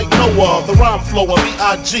doubles like Noah? The rhyme flower,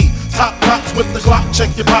 B.I.G. Top knots with the Glock, check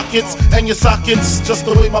your pockets and your sockets. Just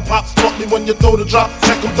the way my pops taught me when you throw the drop,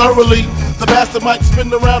 check them thoroughly. The bastard might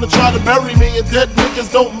spin around and try to bury me, and dead niggas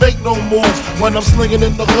don't make no moves. When I'm slinging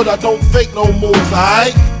in the hood, I don't fake no moves,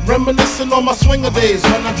 alright? Reminiscing on my swinger days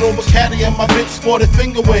when I drove a caddy and my bitch sported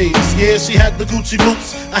finger waves. Yeah, she had the Gucci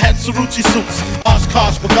boots, I had Cerucci suits.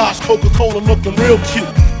 Oshkosh, Bagash, Coca-Cola looking real cute.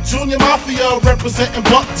 Junior Mafia representing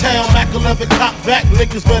Bucktown. Mac 11 cop back,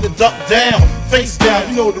 niggas better duck down. Face down,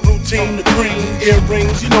 you know the routine, the green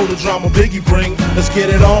earrings, you know the drama Biggie bring. Let's get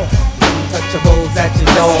it on. Untouchables at your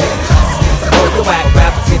door. All your whack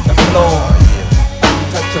rappers hit the floor.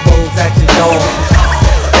 Untouchables at your door.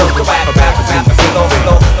 All your whack rappers hit the floor.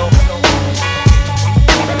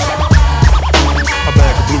 A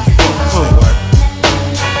bag of blue funk.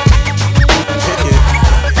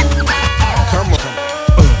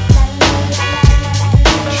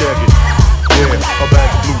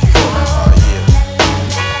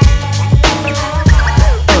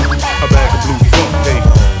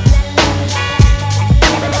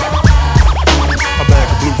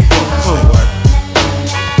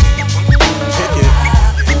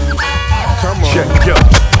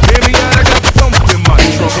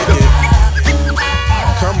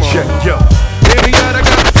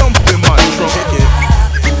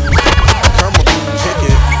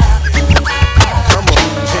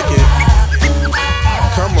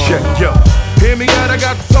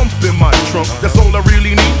 That's all I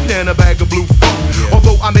really need, and a bag of blue funk.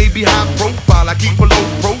 Although I may be high profile, I keep a low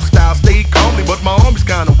pro style, stay calmly, but my arm's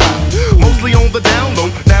kinda wild. Mostly on the down low,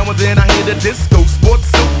 now and then I hit a disco. Sports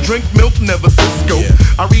soap, drink milk, never Cisco.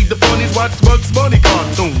 I read the funnies, watch Bugs Bunny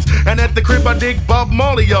cartoons, and at the crib I dig Bob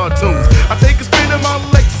Marley yard tunes. I take a spin in my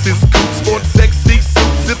Lexus coupe, sports sexy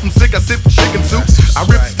suits. If I'm sick, I sip chicken soup. I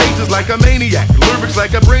rip stages like a maniac, lyrics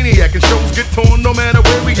like a brainiac, and shows get torn no matter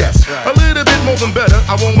where we at. A little bit more than better,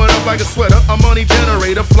 I warm it up like a sweater, a money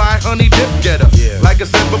generator, fly honey dip getter. Like I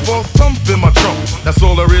said before, thump in my trunk. That's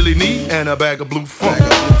all I really need, and a bag of blue funk.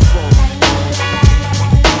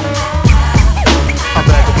 A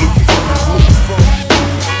bag of blue funk.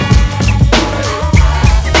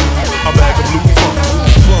 A bag of blue funk.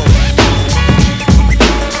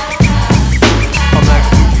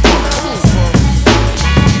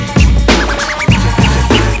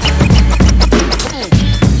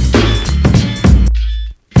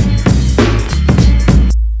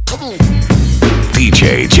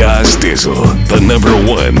 DJ Just Dizzle, the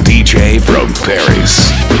 #1 DJ from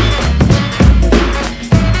Paris.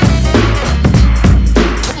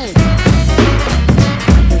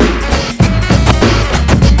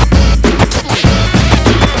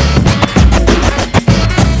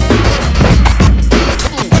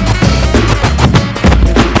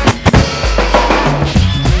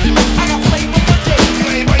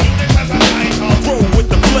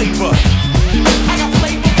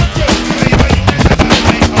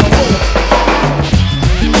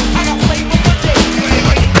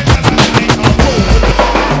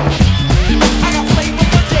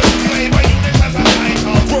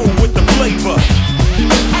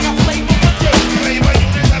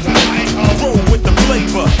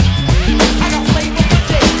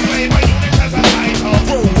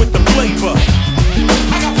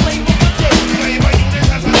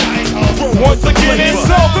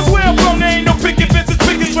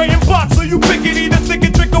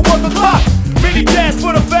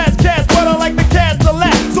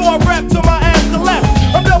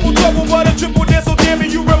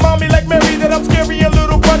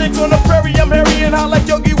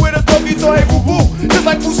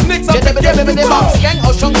 mix up the box gang,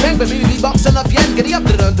 oh shung bang, baby, box enough yen, giddy up,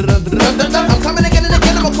 I'm coming again and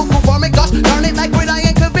again, I'm a cuckoo for me, gosh, darn it like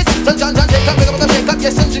Gridiron Kibitz, so John Jacob, pick up the pick up,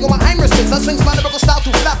 yes, I'm jingle my Heimer sticks, I swing my lyrical style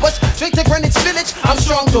to Flatbush, straight to Greenwich Village, I'm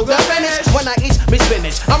strong to the finish, when I eat me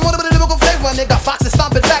spinach, I'm one of the lyrical flavor, nigga, foxes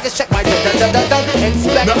stomping baggage, check my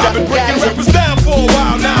inspect. Now I've been breaking rappers down for a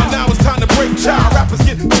while now it's time to break child, rappers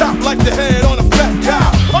get chopped like the head on a fat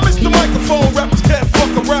cow, I miss the microphone, rappers can't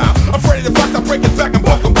fuck around, I'm afraid if I break it back and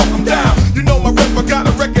buck 'em down, you know my rapper got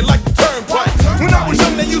a record like the turnpike, when I was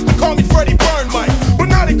young they used to call me Freddie Burn Mike, but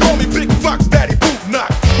now they call me Big Fox Daddy Boot Knock,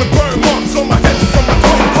 with burn marks on my head from my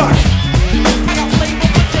own block.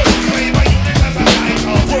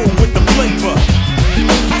 Roll with the flavor.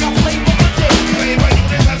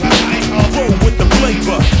 Roll with the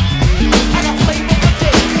flavor.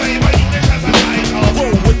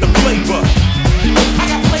 Roll with the flavor.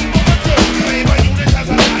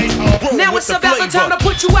 Now it's about the time to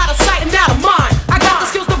put you out of sight and out of mind. I got the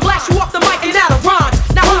skills to blast you off the mic and out of rhymes.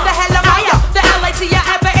 Now who the hell am I? The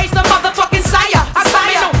LATIFAH, the motherfucking sire. I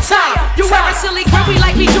buy no time. You wearing silly grin, we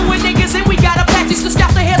like me doing niggas, and we got Apaches to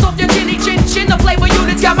scalp the hairs off your chinny chin chin. The flavor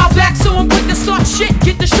units got my back, so I'm quick to start shit.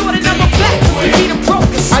 Get the short and I'm a back. We need a broke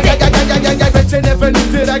I bet you never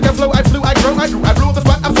knew that I can flow, I flew, I grew, I blew the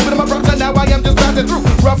spot, I'm swimming in my bros, and now I am just passing through.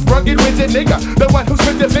 Rough, rugged, rigid nigga, the one who's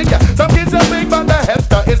quick to figure. Some kids are big, but the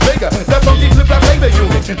hamster is bigger. The funky flip, I play the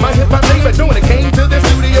unit. My hip hop flavor doing it. Came to the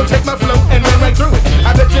studio, take my flow, and ran right through it.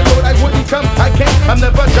 I bet you thought I wouldn't come, I can't. I'm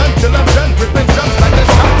never done till I'm done, ripping drums like a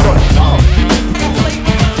shotgun.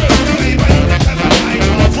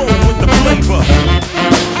 Roll with the flavor.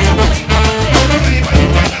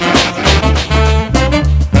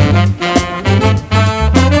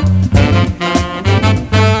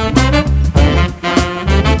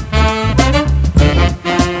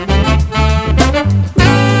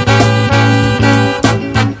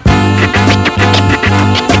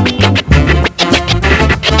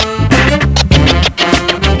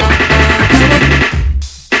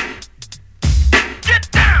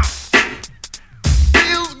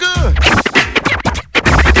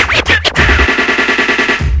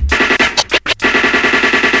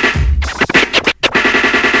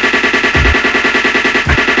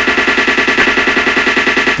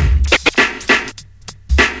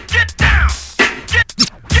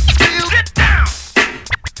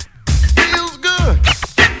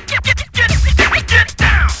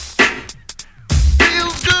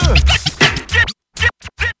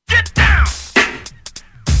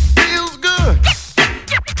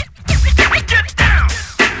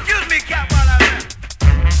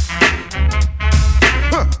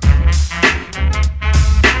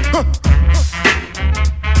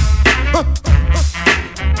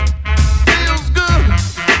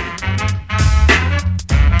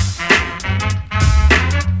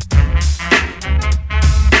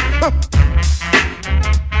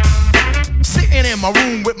 my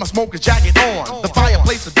room with my smoker's jacket on. The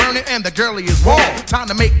fireplace is burning and the girlie is warm. Time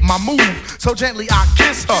to make my move, so gently I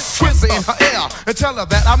kiss her, whisper in her ear and tell her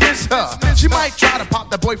that I miss her. She might try to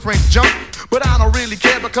pop that boyfriend jump, but I don't really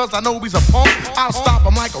care because I know he's a punk. I'll stop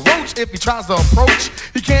him like a roach if he tries to approach.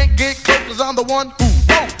 He can't get close cause I'm the one who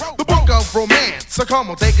wrote the book of romance. So come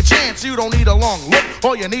on, take a chance. You don't need a long look,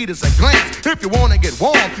 all you need is a glance. If you wanna get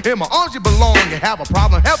warm, in my arms you belong. You have a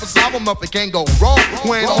problem, help us solve them, nothing can go wrong.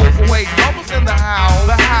 When overweight lovers in the house,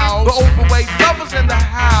 the overweight lovers in the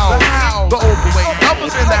house, the overweight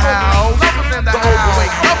lovers in the house, the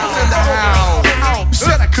overweight lovers in the house. You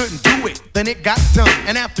said I couldn't do it, then it got done.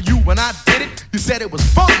 And after you and I did it, you said it was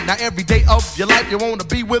fun. Now every day of your life you wanna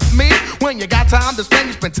be with me. When you got time to spend,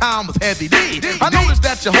 you spend time with Heavy D. I noticed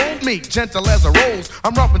that you hold me gentle as a rose.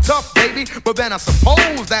 I'm rough and tough, baby, but then I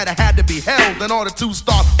suppose that I had to be held in order to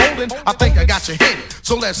start holding. I think I got your hint,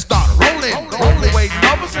 so let's start rolling. The overweight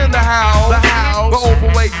lovers in the house, the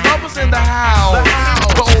overweight lovers in the house,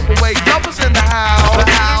 the overweight lovers in the house,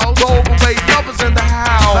 the overweight lovers in the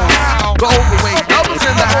house, the overweight lovers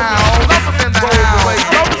in the house, the overweight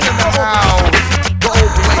lovers in the house, the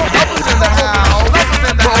overweight lovers in the house,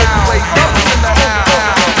 the overweight lovers in the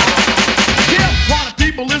house. Yeah, why do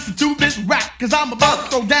people listen to this rap? Cause I'm about to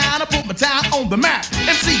throw down and put my town on the map.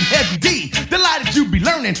 MC Heavy D, delighted you be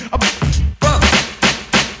learning about.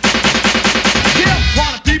 Yeah,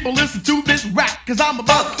 why do people listen to this rap? Cause I'm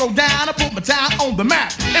about to throw down and put my town on the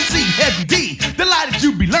map. MC Heavy D, delighted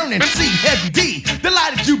you be learning. MC Heavy D,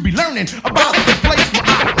 delighted you be learning about the place where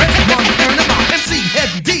I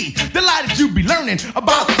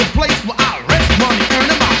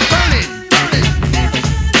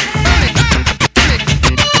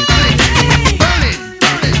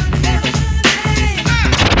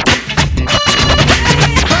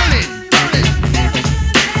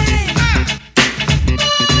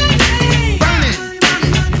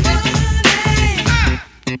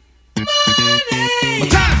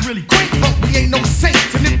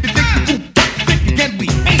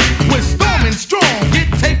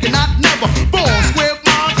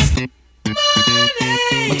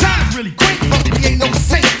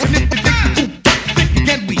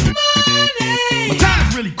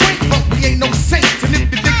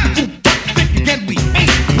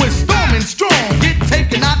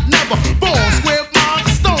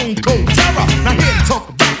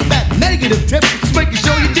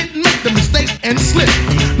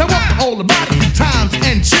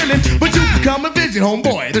it,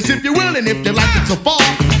 homeboy. That's if you're willing, if you like it so far.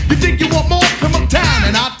 You think you want more? Come uptown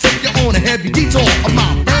and I'll take you on a heavy detour of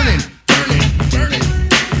my burning.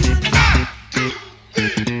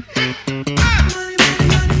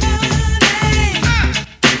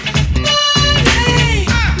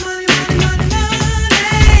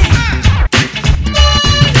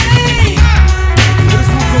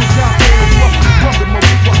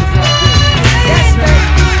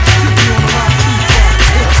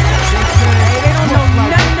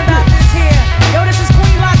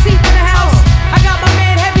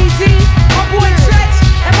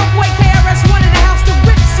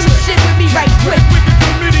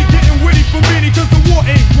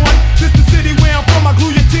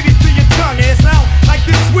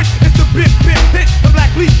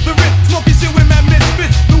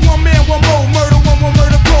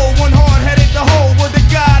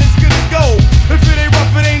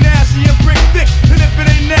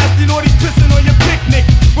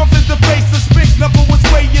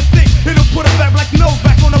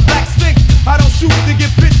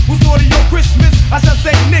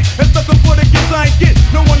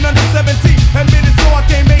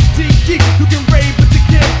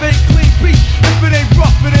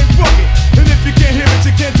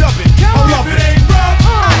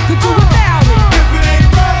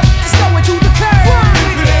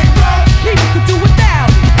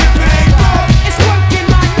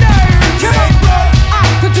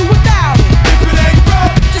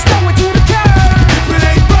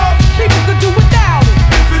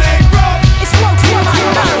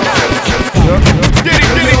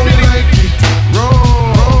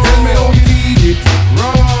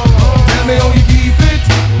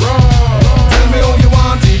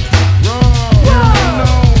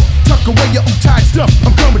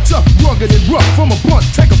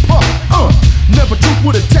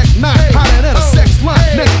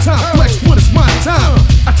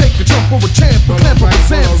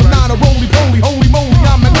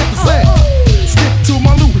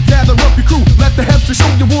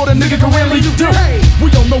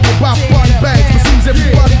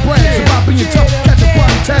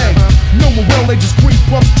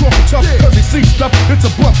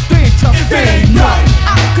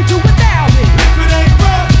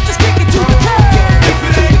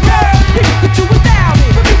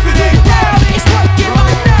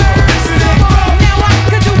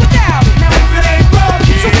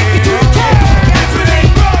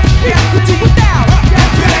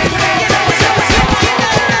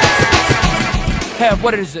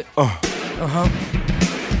 What is it?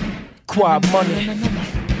 Quad money.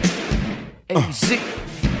 AZ.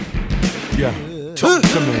 Yeah. Talk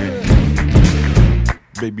to me.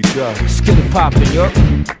 Baby girl. Get it poppin', yo.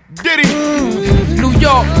 Diddy. New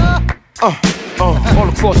York. All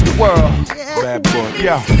across the world. Bad boy.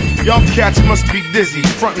 Yeah. Y'all cats must be dizzy.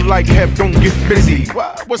 Frontin' like Hep, don't get busy.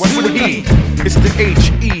 What's with the E? It's the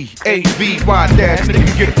H-E-A-V-Y dash.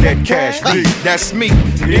 Nigga, get that cash. B. That's me.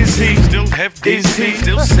 Is he still hefty? Is he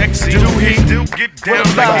still sexy? Do he still get down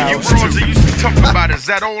like he used to talk about? Is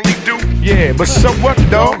that all he do? Yeah, but so what,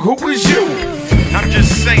 dog? Who is you? I'm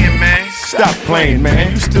just saying, man. Stop playing,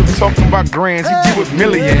 man. You still talking about grands. You deal with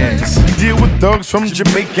millions. You deal with thugs from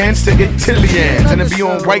Jamaicans to Italians. And it be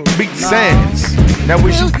on white beat sands. Now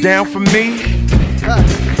is you down for me?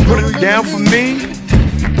 Put it down for me?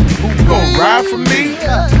 Who gon' ride for me?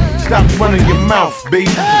 Stop running your mouth,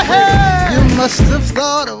 baby. You must have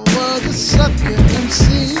thought I was a sucker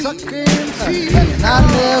MC. And I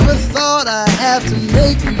never thought I'd have to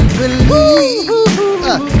make you believe.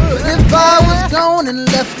 But if I was gone and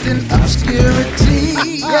left in obscurity,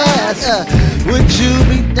 yes, would you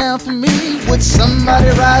be down for me? Would somebody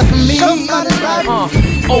ride for me?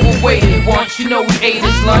 Overweighted once, you know we ate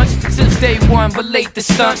his lunch since day one, but late the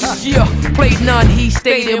stunts. Yeah, played none, he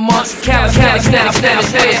stayed in months. Calisthenics,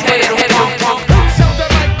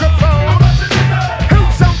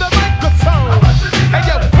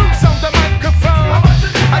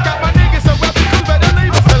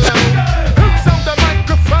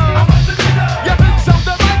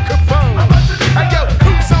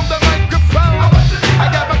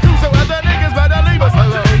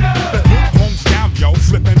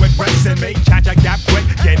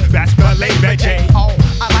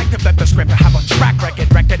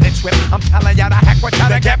 I'm telling ya, the heck we're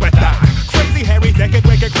trying to get with that. Crazy, hairy, naked,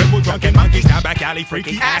 wicked, crippled, drunken monkeys, down back alley,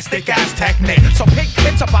 freaky, ass, thick ass technique. So pig,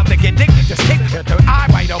 it's about to get dick. Just keep your third eye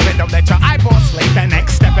wide open, don't let your eyeballs sleep. The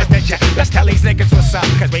next step is the jet. Let's tell these niggas what's up,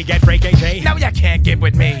 cause we get freaky G. No, you can't get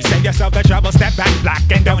with me. Save yourself the trouble, step back black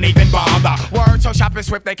and don't even bother. Word so sharp and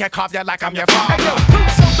swift, they can carve you like I'm your father. Hey yo,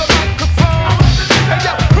 who's on the microphone? Hey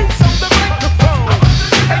yo, who's on the microphone?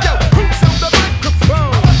 Hey yo, who's on the microphone?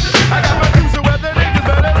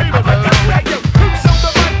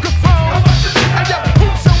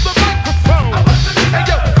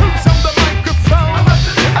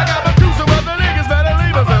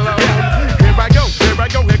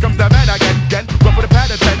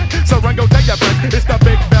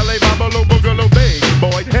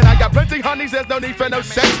 for no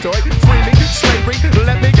sex toy. Free me, slavery,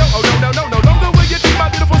 let me go. Oh no, longer will you treat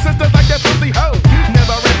my beautiful sisters like that filthy hoe.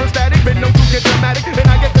 Never ran for static, been known to get dramatic, and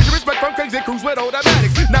I get picture respect from crazy crews with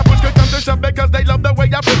automatics. Now push could come to shove because they love the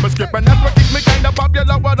way I flip a script, and that's what keeps me kinda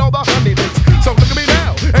popular with all the honeybees. So look at me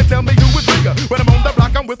now and tell me who is bigger. When I'm on the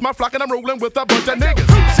block, I'm with my flock and I'm rolling with a bunch of niggas.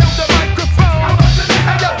 Sound the microphone.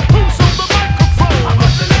 Hey yo, who's on the microphone?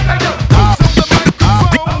 Hey yo, who's on the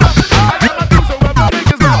microphone? I got my dudes over the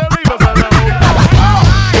niggas gotta leave us alone.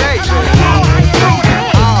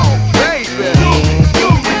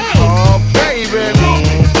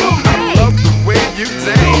 I love the way you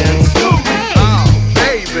dance. Oh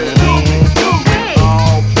baby,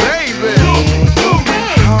 oh baby,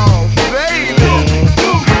 oh baby,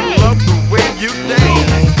 I love the way you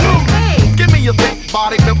dance. Give me your thick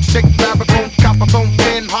body, milkshake, baritone, coppertone,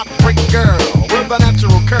 10 hot brick girl with a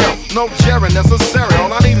natural curl. No Jerry necessary.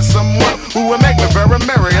 All I need is someone who will make me very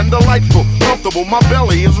merry and delightful, comfortable. My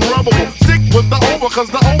belly is rubbable. Stick with the over, cause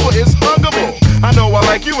the over is huggable. I know I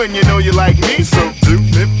like you and you know you like me, so do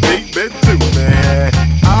me, baby, do me.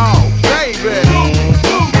 Oh, baby.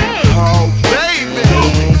 Oh, baby.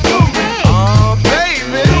 Oh,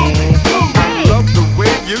 baby. I love the way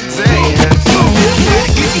you dance.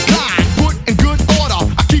 Put in good order.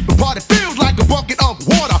 I keep a party filled like a bucket of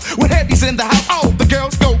water. With heavies in the house, oh, the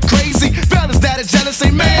girls go crazy. Fellas that are jealous say,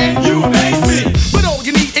 man, you ain't me. But all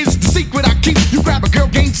you need is the secret I keep. You grab a girl,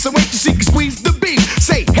 gain some weight, she can squeeze the beat.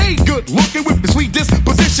 Say, hey, good looking with the sweet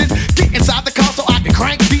disposition. Get inside the car so I can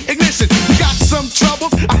crank the ignition. You got some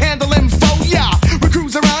troubles, I handle them for ya. We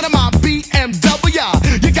cruise around in my BMW.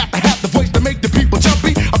 You got to have the voice to make the people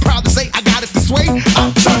jumpy. I'm proud to say I got it this way.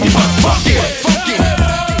 I'm chunky but funky, funky.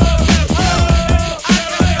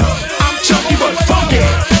 I'm chunky but funky.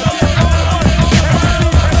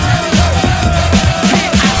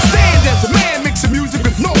 I stand as a man, mixing music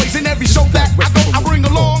with noise. In every show that I go, I bring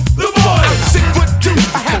along the boys. I'm 6'2",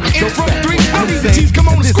 I have an inch from 3. I need the teeth, come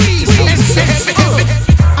on and squeeze.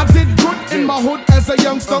 I did good in my hood as a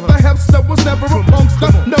youngster. The hipster was never a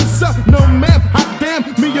punkster. No sir, no ma'am. Hot damn,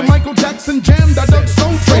 me and Michael Jackson jammed. I dug so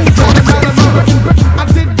train. I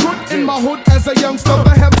did good in my hood as a youngster.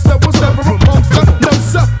 The hipster was never a punkster. No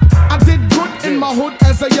sir, I did good in my hood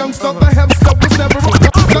as a youngster. The hipster was never a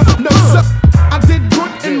punkster. No sir, I did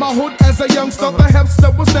good in my hood as a youngster. The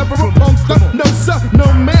hipster was never a punkster. No sir,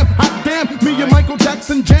 no ma'am. Hot damn, me and Michael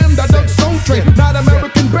Jackson jammed. I dug so train. Not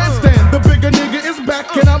American Bandstand. The bigger nigga is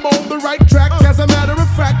back and I'm on the right track. As a matter of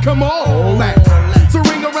fact, come on, lad. So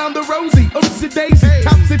ring around the rosy, oopsie daisy,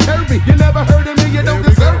 topsy turvy. You never heard of me, you don't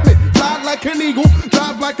deserve me. Fly like an eagle,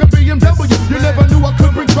 drive like a BMW. You never knew I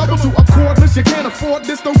could bring trouble to a cordless. You can't afford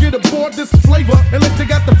this, don't get aboard this flavor. Unless you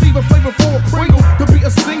got the flavor for a Pringle. To be a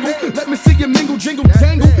single, let me see you mingle, jingle,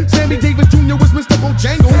 tangle. Sammy Davis Jr. was Mr.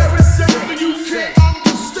 Bojangles. Very simple, you can't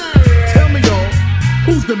understand. Tell me y'all,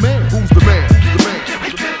 who's the man? Who's the man?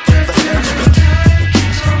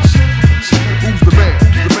 Who's the man?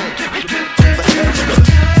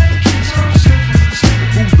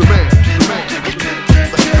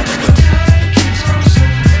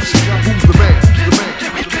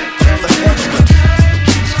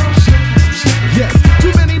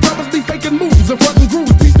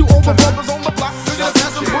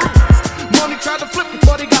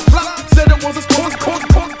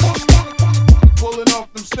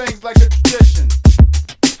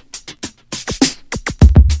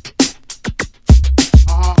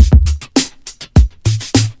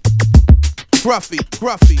 Gruffy,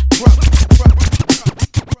 gruffy, gruffy, gruffy.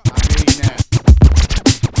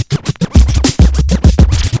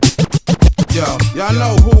 Yo, y'all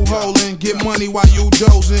know who holding, get money while you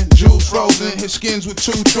dozing, juice frozen, his skins with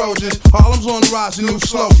 2 Trojans. Harlem's on the rise, a new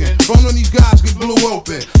slogan. Phone on these guys get blew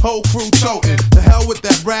open, whole crew toting. The hell with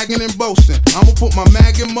that bragging and boasting. I'ma put my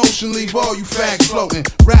mag in motion, leave all you fags floating.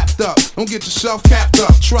 Wrapped up, don't get yourself capped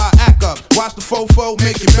up. Try act up, watch the fofo,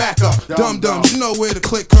 make it back up. Dum-dums, you know where the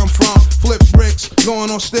click come from. Flip bricks,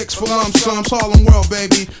 going on sticks for lump sums. Harlem world,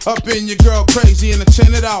 baby, up in your girl crazy in a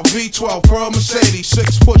tinted out V12 Pearl Mercedes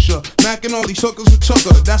 6 pusher, macking all these hookers with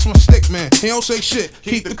tucker. That's my stick man, he don't say shit,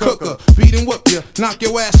 keep the cooker. Beat and whoop ya, knock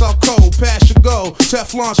your ass out cold. Pass your goal,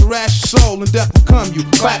 Teflon harass your soul, and death will come you.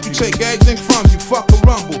 Clap you, take everything from you, fuck a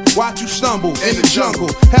rumble. Watch you stumble in the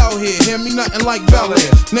jungle. Hell here, hear me nothing like Bel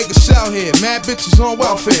Air. Niggas sell here, mad bitches on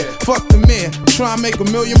welfare. Fuck the mayor, try and make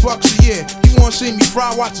 $1 million a year. You wanna see me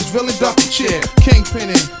fry, watch this villain duck a chair. Kingpin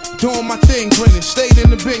in, doing my thing, grinning. Stayed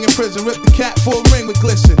in the Bing in prison, ripped the cat for a ring with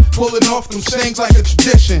glisten. Pulling off them stings like a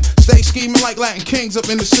tradition. Stay scheming like Latin kings up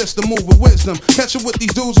in the system, move with wisdom. Catch it with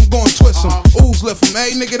these dudes, I'm going twist them. Ooze slip him.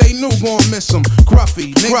 Hey, nigga, they knew gon' miss him.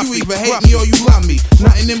 Gruffy, nigga, you either hate me or you love me.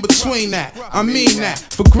 Nothing in between that. I mean that.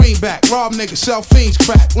 For greenback, rob niggas, sell fiends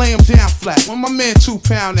crack, lay him down flat. When my man 2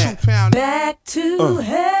 pound at. Back to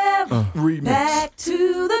heaven. Back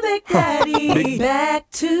to the Big Daddy. Back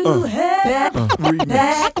to heaven.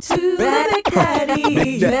 Back to the Big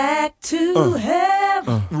Daddy. Back to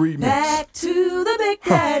heaven. Back to the Big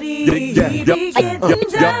Daddy. Getting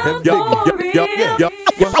down for real.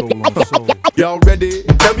 Y'all ready?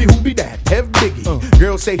 Tell me who be that? Hev Diggy.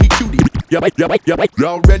 Girl say he cutie. Y'all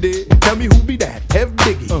ready? Tell me who be that? Hev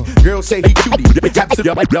Diggy. Girl say he cutie.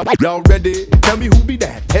 Y'all ready? Tell me who be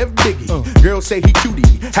that? Hev Diggy. Girl say he cutie.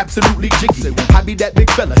 Absolutely jiggy. I be that big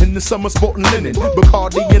fella in the summer sporting linen.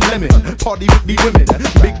 Bacardi and lemon. Party with the women.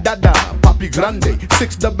 Big Dada, Papi Grande.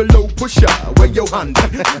 600 pusher. Where your hand?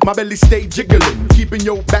 My belly stay jiggling. Keeping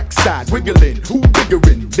your backside wiggling. Who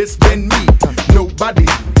biggerin'? This than me? Nobody.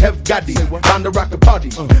 Hev Gotti. Bound to rock a party.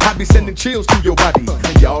 I be sending chills to your body.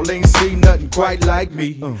 Y'all ain't seen nothing quite like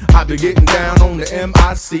me. I be getting down on the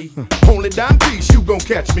MIC. Only dime piece you gon'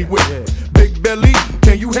 catch me with. Big belly,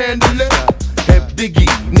 can you handle it? Hev Diggy,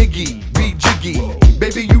 niggy, be jiggy.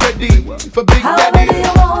 Baby, you ready for Big Daddy? However do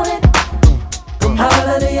you want it?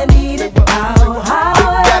 However do you need it?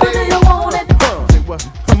 However do you want it?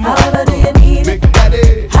 However do you need it? Big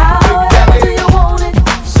Daddy, however do you want it?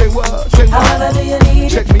 Say what? Say what? However do you need it?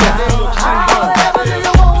 Check me out. However do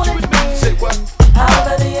you want it? Say what?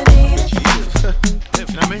 However do you need it?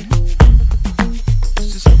 Now me,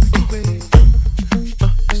 this is how we do it.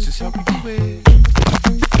 This is how we do it.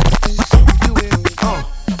 This is how we do it.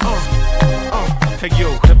 Hey yo,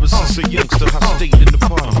 ever since a youngster I stayed in the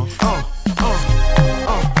park.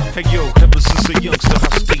 Hey yo, ever since a youngster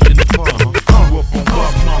I stayed in the park. Grew up on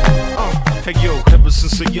Bob Marley. Hey yo, ever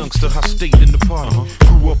since a youngster I stayed in the park.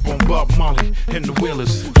 Grew up on Bob Marley and the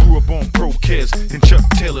Wailers. Grew up on Pro Kez and Chuck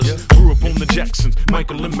Taylors. Grew up on the Jacksons,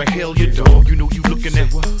 Michael and Mahalia, dog. You know you looking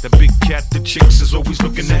at that big cat the chicks is always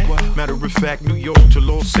looking at. Matter of fact, New York to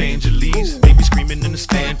Los Angeles, they be screaming in the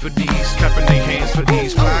stand for these, clapping their hands for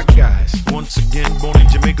these fly guys. Once again, born in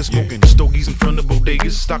Jamaica, smoking stogies in front of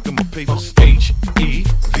bodegas, stocking my papers.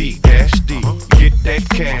 HEVD, get that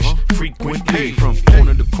cash frequently from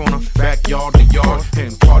corner to corner, backyard to yard,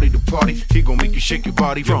 and party to party. He gon' make you shake your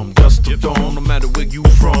body from dusk to dawn, no matter where you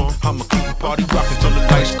from. I'ma keep the party rockin' till the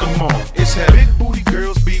lights come on. It's how big booty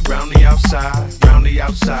girls be round the outside, round the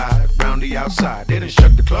outside, round the outside. They done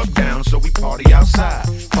shut the club down, so we party outside,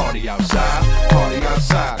 party outside, party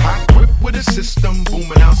outside. Hot whip with a system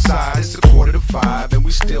booming outside. It's 4:45 and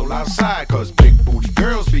we still outside, cause big booty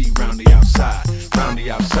girls be round the outside, round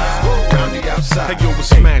the outside, round the outside. Hey yo,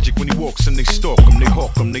 it's magic when he walks and they stalk him, they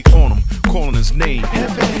hawk him, they on him, calling his name.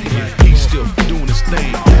 He's still doing his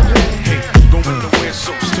thing. Hey, going nowhere,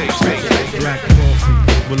 so stay. Black coffee,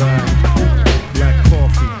 well black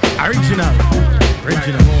coffee, original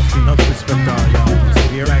coffee, not respect all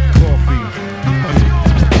y'all. Black coffee.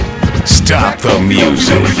 Stop the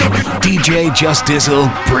music. DJ Just Dizzle,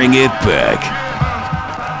 bring it back.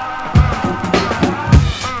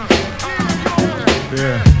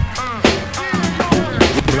 Yeah.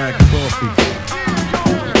 Black coffee.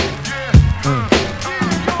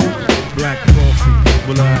 Black coffee.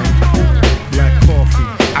 Well, black coffee.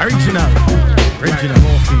 Original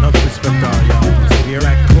coffee. Not respect all y'all.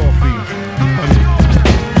 Black coffee.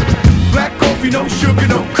 Black coffee, no sugar,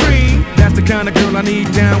 no cream. That's the kind of girl I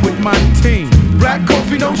need down with my team. Black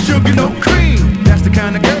coffee, no sugar, no cream. That's the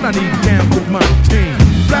kind of girl I need down with my team.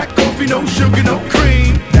 Black coffee, no sugar, no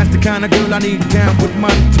cream. That's the kind of girl I need down with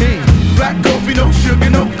my team. Black coffee, no sugar,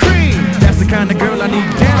 no cream. That's the kind of girl I need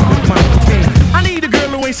down with my team. I need a girl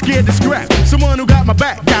who ain't scared to scrap. Someone who got my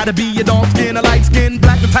back. Gotta be a dark skin, a light skin,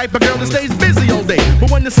 black, the type of girl that stays busy all day. But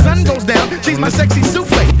when the sun goes down, she's my sexy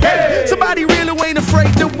souffle. Hey, somebody really ain't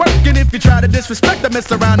afraid to work. And if you try to disrespect her,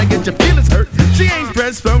 mess around and get your feelings hurt. She ain't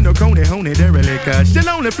pressed from no coney, honey, derelict. She'll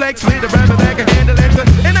only flex with a rubber back and handle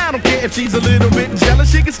it. And I don't care if she's a little bit jealous.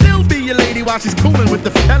 She can still be a lady while she's cooling with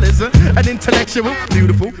the fellas. An intellectual,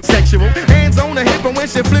 beautiful, sexual. Hands on her hip, and when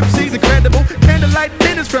she flips, she's incredible. Candlelight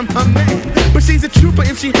dinners from her man. But she's a trooper.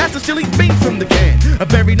 If she has to, she'll eat beans from the can. A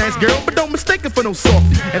very nice girl, but don't mistake her for no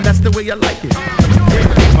softy. And that's the way I like it.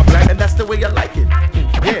 Yeah, my black, and that's the way I like it.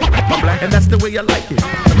 Yeah, my black, and that's the way I like it.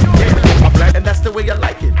 Yeah, my black, and that's the way I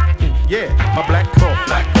like it. Yeah, my black coffee.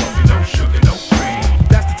 Black coffee, no sugar, no cream.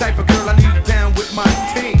 That's the type of girl I need down with my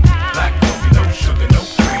team. Black coffee, no sugar, no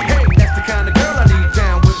cream. Hey, that's the kind of girl I need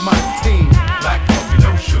down with my team. Black coffee,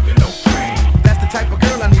 no sugar, no cream. That's the type of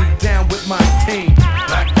girl I need down with my team.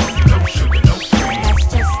 Black coffee, no sugar, no cream. That's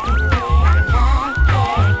just the way I like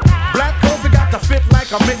it. Black coffee got to fit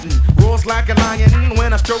like a mitten. Rolls like like a lion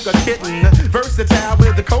when I stroke a kitten. Versatile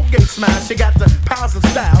with the Colgate smile. She got the powers of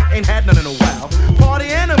style. Ain't had none in a while. Party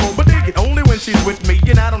animal, but dig it only when she's with me.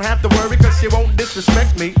 And I don't have to worry cause she won't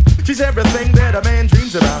disrespect me. She's everything that a man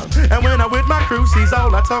dreams about. And when I'm with my crew, she's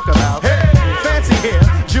all I talk about. Hey, fancy hair,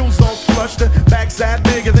 jewels all flushed. Backside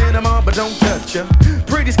bigger than a mom, but don't touch her.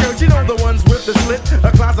 Pretty skirt, you know the ones with the slit.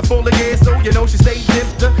 A closet full of gas, so you know she stay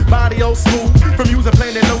dipped. Body all smooth from using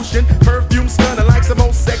plain lotion. Perfume stunning like some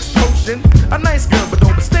old sex potion. A nice girl, but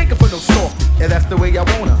don't mistake her for no softy. Yeah, that's the way I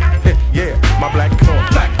want her. Yeah, my black car.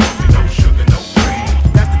 Black coffee, no sugar, no cream.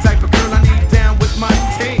 That's the type of girl I need down with my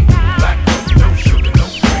team. Black coffee, no sugar, no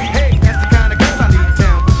cream. Hey, that's the kind of girl I need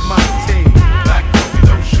down with my team. Black coffee,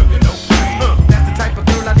 no sugar, no cream. That's the type of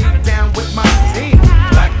girl I need down with my team.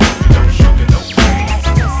 Black coffee, no sugar, no cream.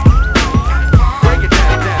 Break it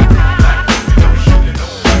down, down. Black coffee, no sugar, no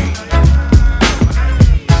cream.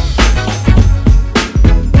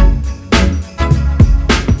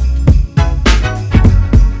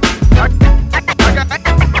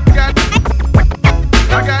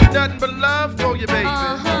 I got nothing but love for you, baby.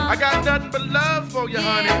 I got nothing but love for you,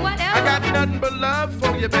 honey. I got nothing but love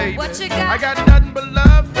for you, baby. What you got? I got nothing but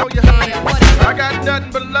love for you, honey. I got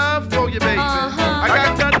nothing but love for you, baby. I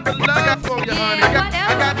got nothing but love for you, honey. I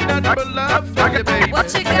got nothing but love for you, baby.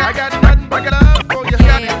 What you got? I got nothing but love for you,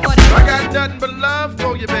 honey. I got nothing but love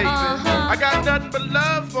for you, baby. I got nothing but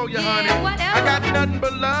love for you, honey. I got nothing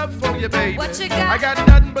but love for you, baby. What you got? I got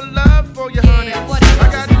nothing but love for you, honey. I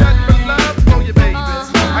got nothing but love for you, baby.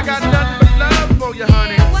 I got nothing but love for you,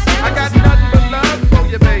 honey. I got nothing but love for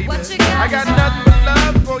you, baby. I got nothing but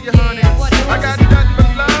love for you, honey. I got nothing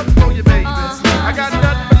but love for you, baby. I got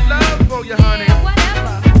nothing but love for you, honey.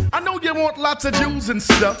 I know you want lots of jewels and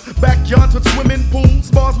stuff. Backyards with swimming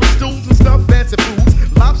pools, bars with stools and stuff, fancy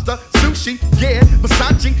foods, lobster, sushi, yeah,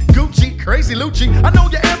 Versace, Gucci, crazy Lucci. I know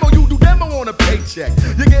your ammo, you do demo on a paycheck.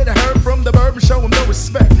 You get a herb from the bourbon, show him no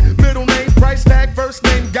respect. Middle name, price tag, first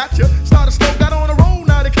name, gotcha. Started slow, got on a roll,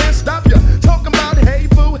 now they can't stop ya. Talking about, hey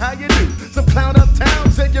boo, how you do? Some clown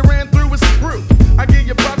uptown said you ran through his crew. I give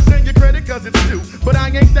you props and your credit cause it's due. But I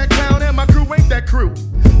ain't that clown and my crew ain't that crew.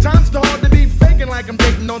 Time's too hard to be faking like I'm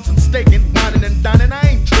dating on some staking. Whining and dining, I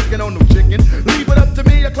ain't tricking on no chicken. Leave it up to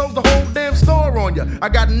me, I close the whole damn store on ya. I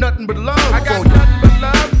got nothing but love for you. I got nothing but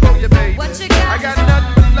love for you, baby. What you got? I got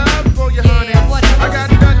nothing but love for you, honey. I got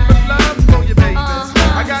nothing but love for you, baby.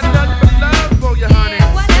 I got nothing but love for you, honey.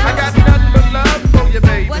 I got nothing but love for you,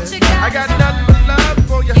 baby. I got nothing but love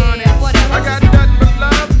for you, honey. I got nothing but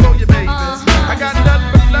love for you, baby. I got nothing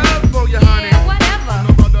but love for you, honey.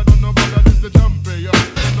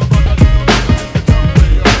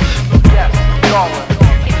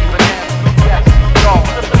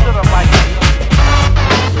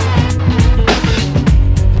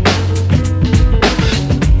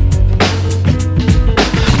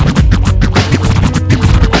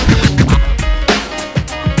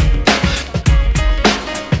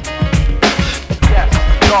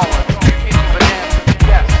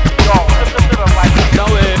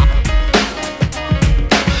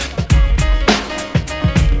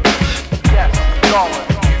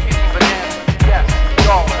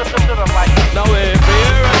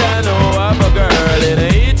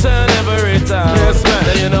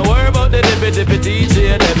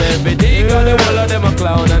 DJ, them every day, got the whole of them a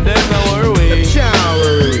clown and them no worry.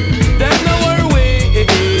 Them no worry.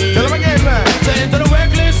 Tell them again, man. Change to the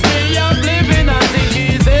worklist, me I'm living, I think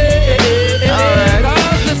easy.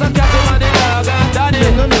 Cause Mr. Catty man, the dog and daddy.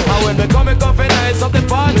 And when me come, me coffee nice up the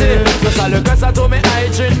party. Just a look as I told me I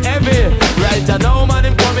drink heavy. Right now, man,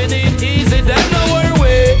 him coming in easy. Them no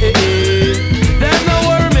worry. Them no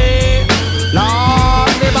worry me. Lord,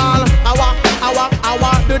 the ball, I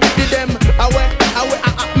walk, do them. Away,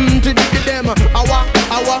 to them. Awa,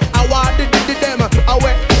 to them.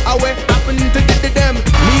 Away, happen to them.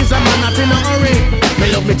 Me's a man not in a hurry. Me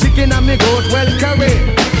love me chicken and me goat well curry.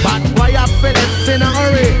 But why I feel it's in a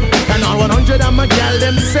hurry? And all 100 of my gal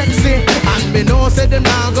them sexy. And me know say them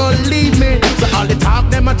now go leave me. So all the talk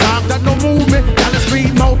them a talk that no move me. Gal the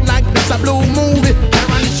street mouth like this a blue movie.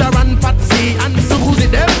 Karen, Sharon, Patsy and Susie.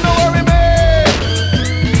 Them no worry me.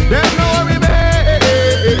 Them no worry me.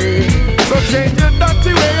 So change your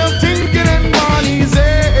dirty way of thinking and money's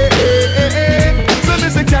So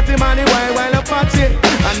Mr. Catty money while I patch it.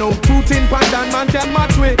 I know Putin pandan man can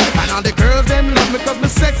match with. And all the girls them love me cause me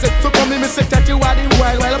sexy. So come me say Catty while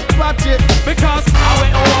I patch it. Because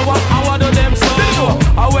I want do them so.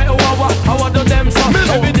 I want do them so.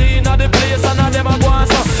 Every day in the place and them a go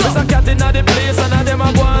so. Mr. Catty in the place and them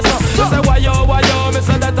a go so. Me say why yo, me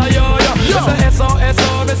say that a yo. Me say SO,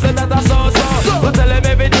 me say that a so. But tell him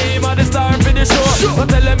every day man the star for the show. But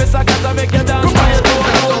tell him Mr. Catty make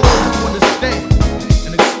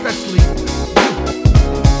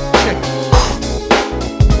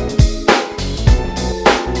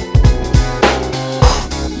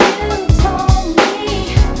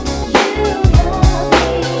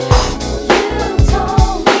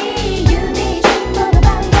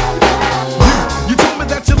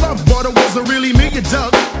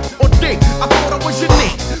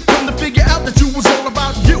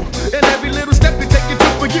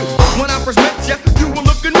first met ya, you were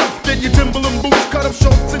looking rough. Then your Timberland boots, cut up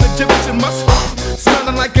shorts, and Egyptian mustache,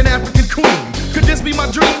 smelling like an African queen. Could this be my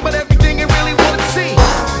dream? But everything ain't really what it seemed.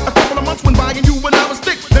 A couple of months went by and you and I was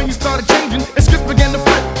thick. Then you started changing and scripts began to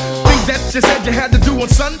flip. Things that you said you had to do on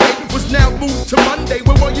Sunday was now moved to Monday.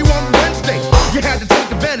 Where were you on Wednesday? You had to take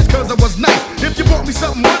advantage cause I was nice. If you bought me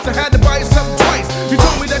something once, I had to buy you something twice. You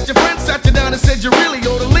told me that your friend sat you down and said you really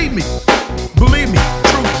ought to leave me. Believe me,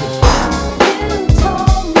 truthful.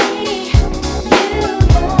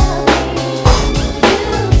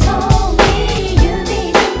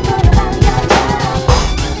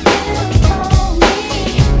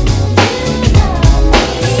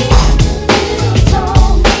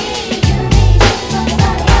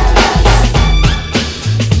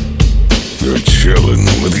 Chillin'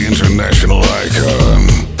 with the international icon,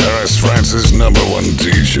 Paris, France's #1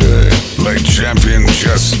 DJ, late champion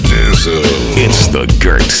Just Dizzle. It's the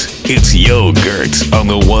Gert. It's Yo Gert on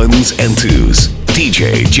the ones and twos.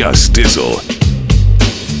 DJ Just Dizzle.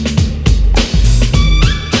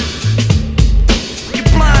 You're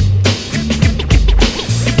blind.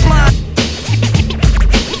 You're blind.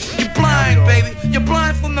 You're blind, baby. You're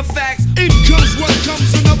blind from the facts. In comes what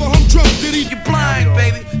comes, another humdrum ditty. You're blind,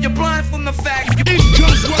 baby. You're blind from the facts. In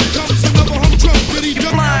comes what comes, another humdrum ditty.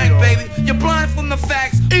 You're blind, baby. You're blind from the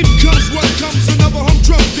facts. In comes what comes, another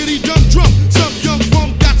humdrum ditty. Done drum. Some young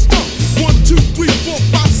bum got stumped. 1, 2, 3, 4,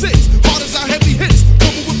 5, 6. Hard as our heavy hits.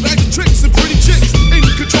 Coming with bags of tricks and pretty chicks. In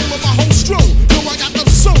control of my whole stroll. No, I got no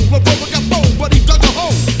soul. A brother got bold, but he dug a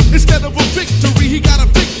hole. Instead of a victory, he got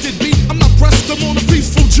evicted. Me, I'm not pressed. I'm on a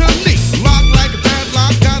peaceful journey. Lock like a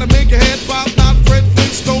padlock. Gotta make your head pop. Not Fred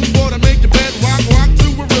Flintstone, boy, to make your bed rock. Rock to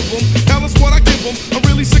a rhythm. Hell is what I give them. I'm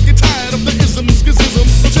really sick and tired of the ism, schism.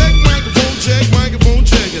 Check microphone,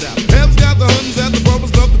 check it out. Heads got the huns that the brothers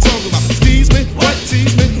love to talk about. Squeeze me, what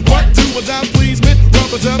tease me, what do or die please me.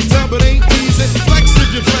 Rubber dub, it ain't easy. Flex if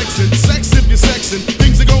you're flexing, sex if you're sexing.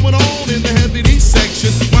 Things are going on in the heavy D section.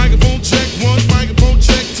 Microphone check 1, microphone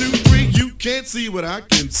check 2, 3. You can't see what I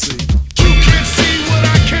can see. You can't see what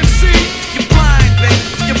I can see. You're blind, baby.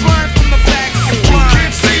 You're blind from the facts. You're blind. You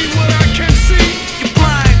can't see what I can see. You're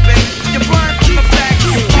blind, baby. You're blind from the facts.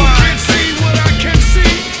 You're blind. You can't see what I can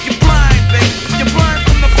see. You're blind, baby. You're blind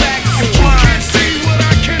from the facts. You're blind. You can't see what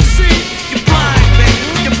I can see. You're blind, baby.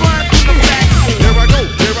 You're blind from the facts.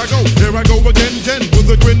 Here I go again, with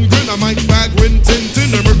a grin. I might bag, tin,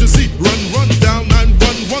 emergency, run, down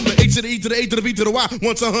 911. The H to the E to the A to the B to the Y,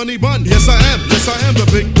 wants a honey bun. Yes I am the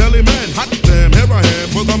big belly man. Hot damn, here I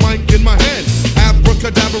am, with a mic in my hand.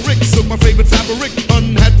 Abracadabra, silk my favorite fabric.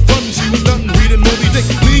 Had fun, she was done reading Moby Dick.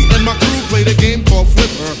 Me and my crew played a game called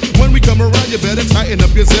Flipper. When we come around, you better tighten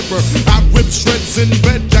up your zipper. I rip shreds in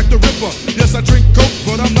bed, Jack the Ripper. Yes, I drink coke,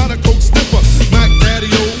 but I'm not a coke sniffer. Mac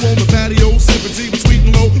Daddy-O on the patio, sipping tea with sweet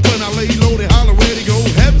and low. When I lay low, they holler radio.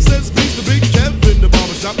 Heb says peace to Big Kev in the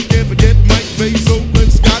barbershop. Can't forget Mike Basil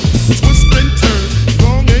and Scott. Twist and turn,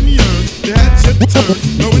 long and yearn. They had your turn,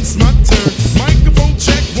 now it's my turn. Microphone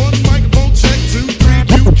check 1, microphone check 2, 3.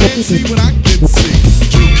 You can't see what I can see.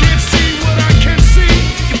 You can't see what I can see.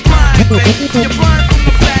 You're blind, baby. You're blind from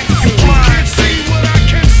the facts. You're blind. You can't see what I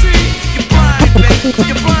can see. You're blind, baby.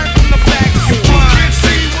 You're blind from the facts. You're blind. You can't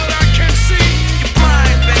see what I can see. You're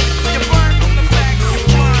blind, baby. You're blind from the facts. You're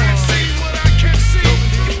blind. You can't see what I can see.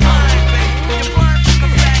 You're blind, baby. You're blind from the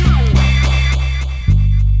facts.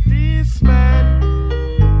 This man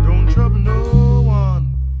don't trouble no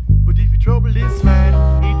one, but if you trouble this man,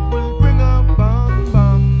 it will bring a bam.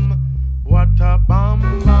 What a bam,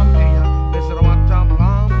 yeah. Listen to what a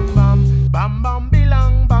bam,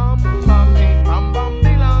 bilang, bam, hey, bam,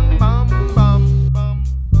 bilang, bam.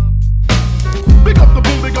 Big up the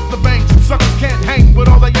boom, big up the bang. Some suckers can't hang with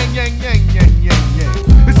all the yang.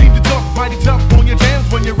 They seem to talk mighty tough on your jams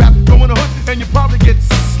when you rap, go in the hood, and you probably get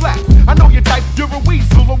slapped. I know your type, you're a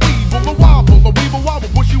weasel, a weevil, a weevil wobble,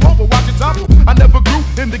 push you over, watch it topple. I never grew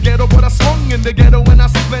in the ghetto, but I swung in the ghetto, and I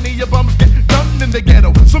see plenty of bums get done in the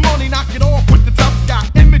ghetto. So money, knock it off with the tough guy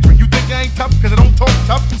imagery. You think I ain't tough, cause I don't talk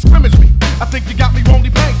tough, you scrimmage me. I think you got me wrongly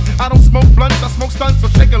pegged. I don't smoke blunts, I smoke stunts, so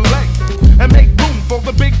shake a leg. And make room for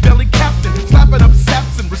the big belly captain. Slapping up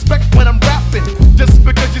saps and respect when I'm rapping. Just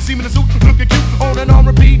because you see me in the suit, looking cute on an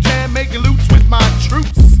R&B jam, making loops with my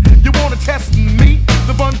troops. You wanna test me?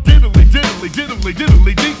 The bun diddly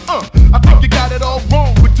dee. I think you got it all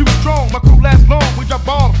wrong, we're too strong. My crew lasts long, we drop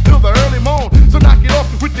bomb till the early morn. So knock it off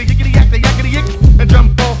with the yickety yak, the yakety yick, and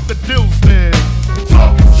jump off the dills then.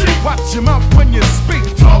 Talk is cheap. Watch your mouth when you speak.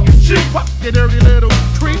 Talk is cheap. Watch your dirty little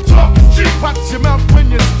creep. Talk is cheap. Watch your mouth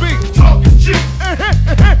when you speak. Talk is cheap.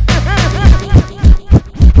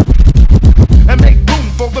 And make room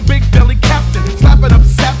for the big belly captain. Slapping up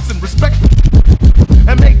saps and respect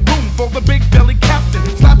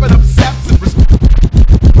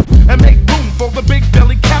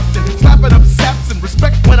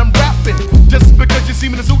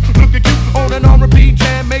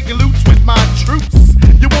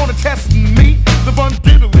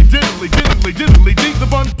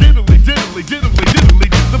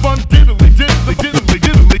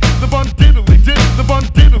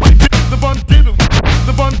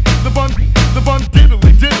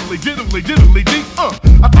diddly dee.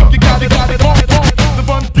 I think you got it all wrong. The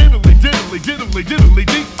bun diddly diddly diddly diddly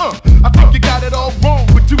dee. I think you got it all wrong.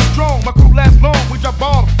 We're too strong. My crew lasts long. We drop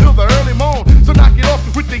bomb till the early morn. So knock it off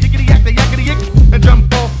with the yickety yak, the yakety yick, and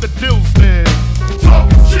jump off the dill stand.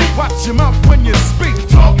 Talking cheap. Watch your mouth when you speak.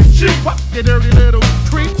 Talking cheap. Watch your dirty little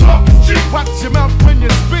creep. Talking cheap. Watch your mouth when you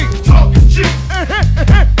speak. Talking cheap.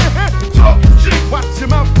 Talking cheap. Watch your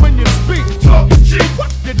mouth when you speak. Talking cheap.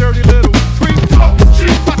 Watch your dirty little creep. Talking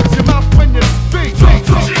cheap. Watch your mouth when you speak.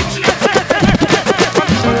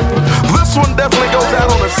 This one definitely goes out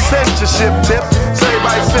on a censorship tip. So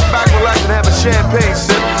everybody sit back, relax, and have a champagne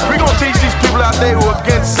sip. We gonna teach these people out there who are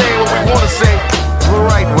against saying what we wanna say the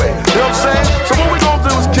right way. You know what I'm saying? So what we gonna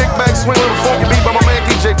do is kick back, swing a little funky beat by my man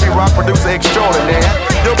DJ P Rock, producer extraordinaire.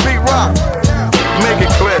 Yo, P Rock, make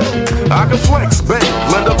it clear. I can flex, bend,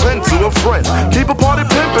 lend a pen to a friend. Keep a party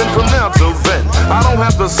pimpin' from now till then. I don't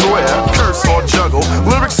have to swear, curse, or juggle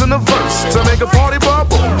lyrics in the verse to make a party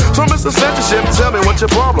bubble. So Mr. Censorship, tell me what's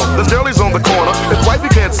your problem? This girlie's on the corner, if wifey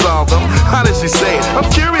can't solve them, how did she say it? I'm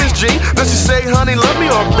curious, G. Does she say, honey, love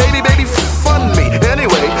me, or baby, baby, fun me?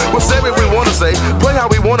 Anyway, we'll say what we wanna say, play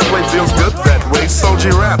how we wanna play, feels good that way. So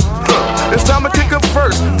G-Rap, it's time to kick up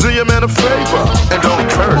first. Do your man a favor and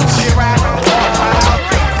don't curse.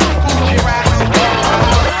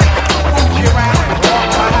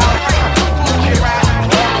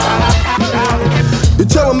 You're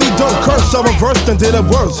telling me don't curse, I reversed and did it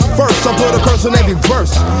worse. First, I put a curse in every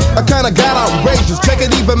verse. I kinda got outrageous. Check it,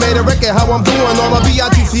 even made a record how I'm doing all my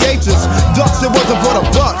B-I-T-C-H's. Ducks, it wasn't for the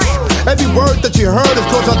bucks. Every word that you heard is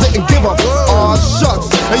cause I didn't give a aw shucks.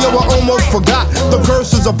 And yo, I almost forgot. The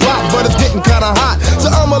curse is a block, but it's getting kinda hot. So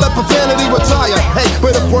I'ma let profanity retire. Hey,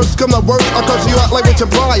 but if worst come to worst, I'll curse you out like Richard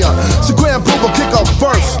Pryor. So Grand Pooh will kick a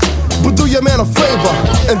verse. But do your man a favor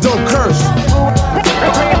and don't curse.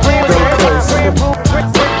 Don't curse.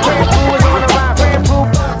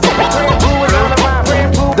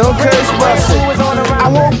 Don't curse, bustin'. I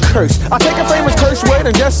won't curse. I'll take a famous curse word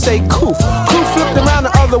and just say coof. Coof flipped around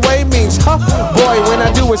the other way means huh. Boy, when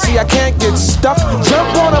I do it, see I can't get stuck. Jump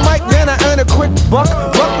on a mic, then I earn a quick buck.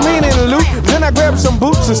 Buck meaning loot. Then I grab some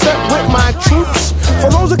boots and step with my troops. For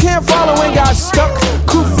those who can't follow and got stuck,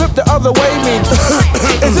 coof flipped the other way means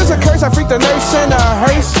is this a curse? I freaked the nurse in a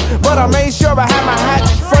hearse, but I made sure I had my hat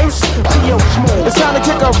first. It's time to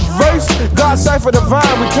kick a verse. God cipher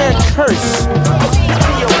divine, we can't curse.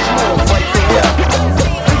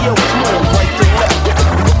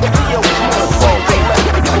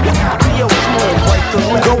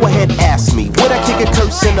 Go ahead, ask me. Would I kick a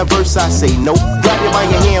curse in a verse? I say no. Grab you by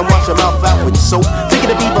your hand, wash your mouth out with soap. Figure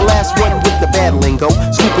to be the last one with the bad lingo.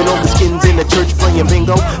 Scooping over skins in the church playing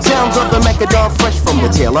bingo. Sounds of the Macadam fresh from the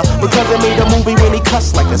tailor. Because I made a movie when he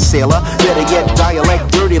cussed like a sailor. Better yet,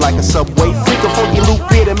 dialect dirty like a subway. Freak a funky loop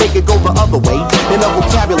here to make it go the other way. In a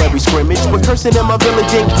vocabulary scrimmage. But cursing in my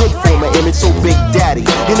village ain't good for my image. So Big Daddy,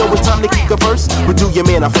 you know it's time to kick a verse? But do your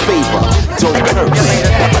man a favor. Don't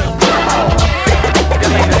curse.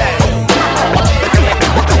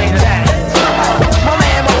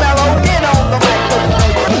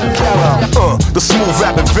 The smooth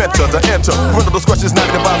rap inventor, the enter. Parental discretion's not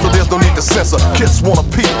advised, so there's no need to censor. Kids wanna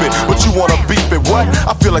peep it, but you wanna beep it. What?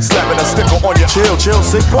 I feel like slapping a sticker on your chill,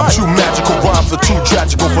 sick boy. True magical rhymes are too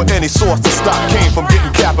tragical for any source to stop King from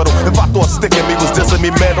getting capital. If I thought sticking me was dissing me,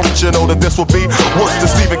 man, don't you know that this would be worse than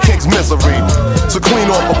Stephen King's Misery? So clean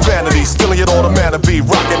off profanity, stealing it all the man to be.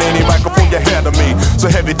 Rocking any microphone you hand to me. So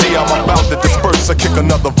heavy D, I'm about to disperse. I kick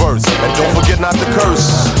another verse, and don't forget not to curse.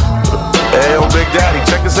 Hey, yo, Big Daddy,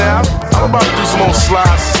 check this out. I'm about to do some old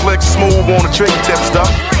slide, slick, smooth on the tricky tip stuff.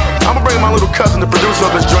 I'ma bring my little cousin, the producer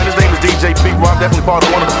of this joint. His name is DJ P Rock, definitely part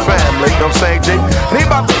of one of the family, you know what I'm saying, Jay? And he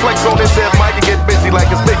about to flex on this head mic and get busy like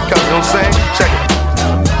his big cousin, you know what I'm saying? Check it.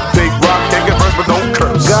 Big Rock, kick it verse, but don't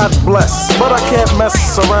curse. God bless, but I can't mess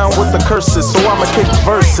around with the curses, so I'ma kick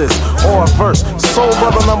verses or a verse. Soul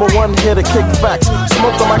brother #1 here to kick facts.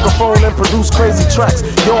 Smoke the microphone and produce crazy tracks.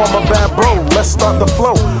 Yo, I'm a bad bro, let's start the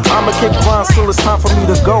flow. I'ma kick rhymes till it's time for me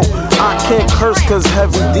to go. I can't curse cause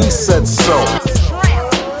Heavy D said so.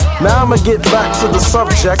 Now I'ma get back to the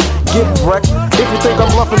subject, get wrecked. If you think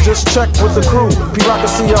I'm bluffing, just check with the crew. P-Rock can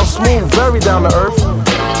see y'all smooth, very down to earth,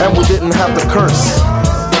 and we didn't have to curse.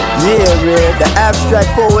 Yeah, man, the abstract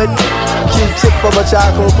poet, Q-tip of a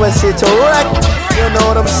chocolate Quincy to wreck. You know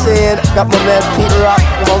what I'm saying? Got my man Pete Rock,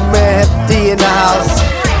 my man D in the house,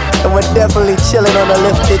 and we're definitely chilling on a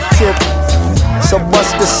lifted tip. So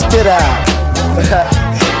bust the spit out.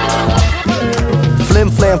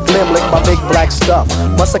 Flim, flam, flim, like my big black stuff.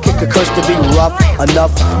 Must I kick a curse to be rough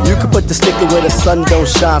enough? You can put the sticker where the sun don't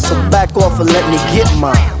shine. So back off and let me get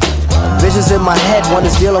mine. Visions in my head, one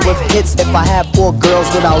is dealing with hits. If I have 4 girls,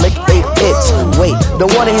 then I'll lick 8 hits. Wait,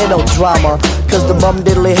 don't wanna hear no drama, cause the bum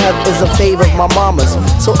diddly have is a fave of my mama's.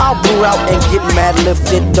 So I'll brew out and get mad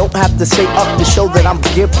lifted. Don't have to say up to show that I'm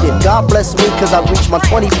gifted. God bless me cause I reached my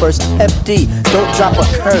 21st FD. Don't drop a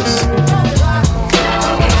curse.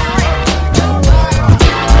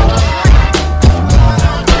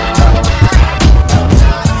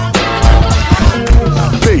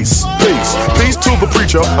 Peace, peace, peace to the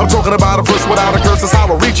preacher. I'm talking about a verse without a curse, that's how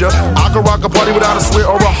I reach ya. I can rock a party without a swear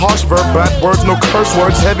or a harsh verb. Bad words, no curse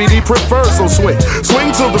words, heavy D prefer, so swing. Swing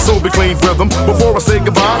till the soul be clean rhythm. Before I say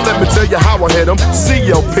goodbye, let me tell you how I hit 'em.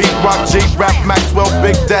 C.O.P. Rock G, Rap Maxwell,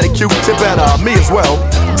 Big Daddy Q-Tip, and me as well.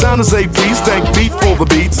 Time to say peace, thank beat for the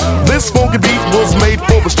beats. This funky beat was made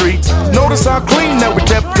for the streets. Notice how clean that we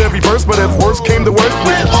kept every verse, but if worse came to worst,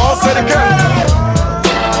 we all said it kept.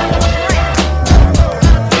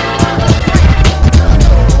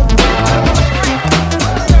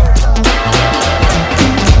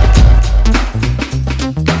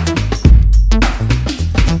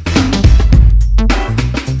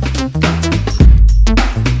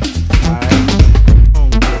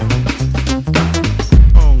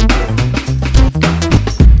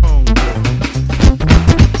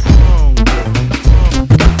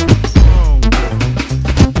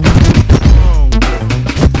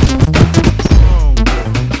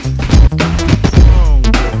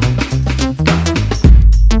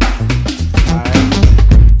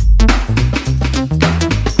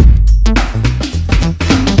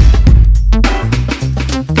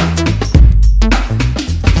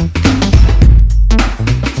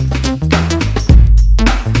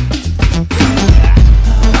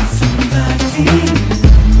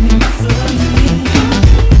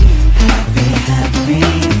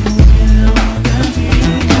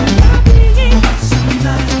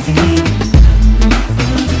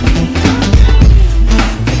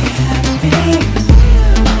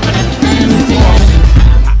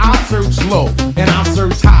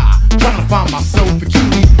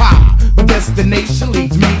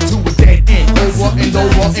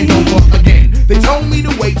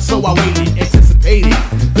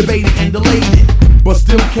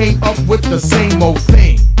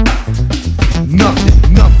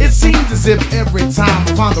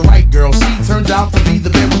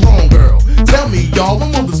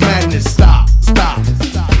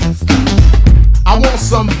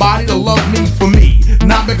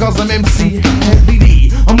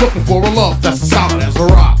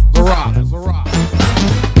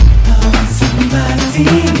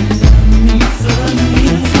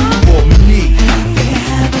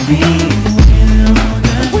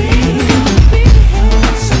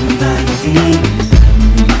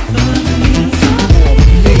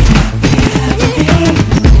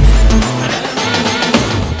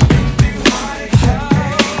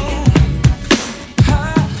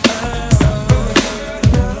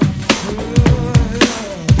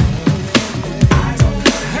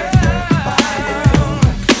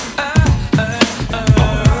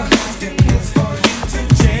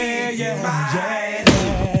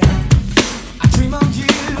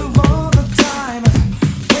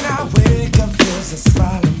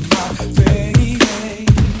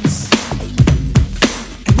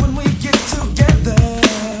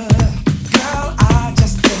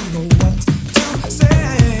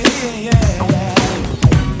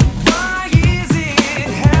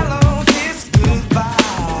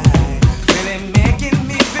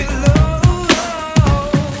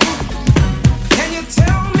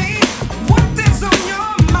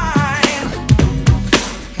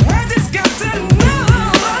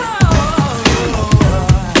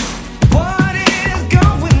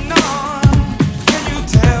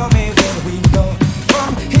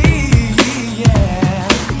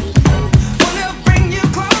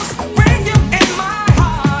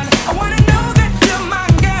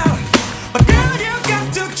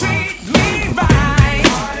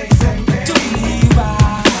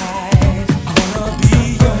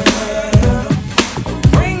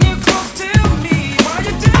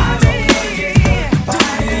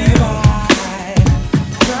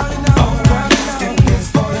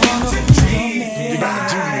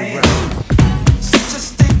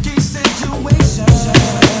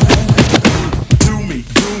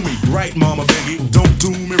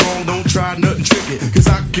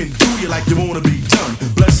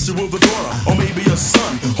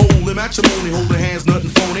 Matrimony, hold the hands, nothing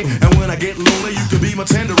phony. And when I get lonely, you can be my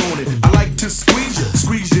tenderoni. I like to squeeze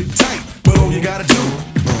you tight. But all you gotta do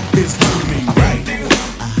is do me right. Do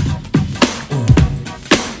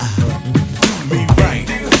me right.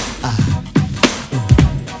 Do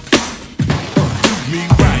me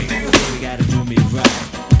right.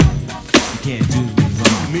 can't do me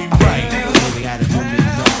wrong. Me right. Baby gotta do me wrong.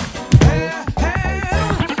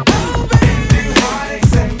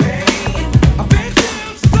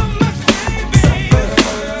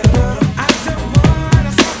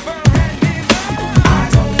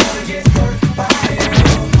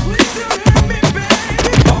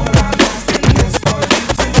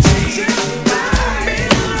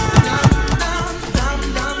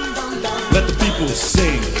 Let the people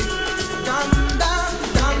sing.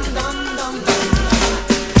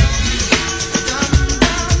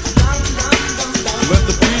 Let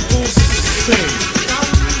the people sing.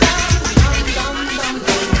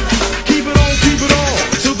 Keep it on,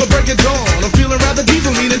 till the break of dawn. I'm feeling rather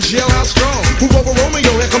Diddlee, the jailhouse strong. Move over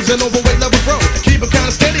Romeo, here comes an overweight level pro. Keep it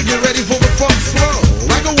kinda steady, get ready for the funk flow.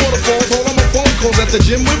 Like a waterfall, hold on my phone calls at the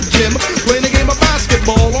gym with Jim. Playing a game of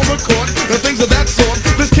basketball on the court, and things of that sort.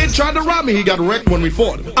 This kid tried to rob me, he got wrecked when we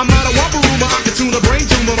fought. I'm not a whopper rumor, I can tune a brain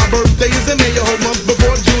tumor. My birthday is in May, a whole month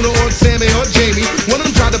before June or Sammy or Jamie. One of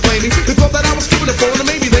them tried to play me, they thought that I was stupid and phone, and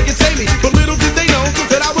maybe they could save me. But little did they know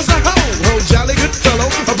that I was a ho, jolly good fellow,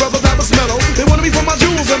 a brother that was mellow. They wanted me for my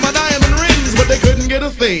jewels and my diamond rings, but they couldn't get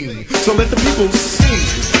a thing. So let the people sing.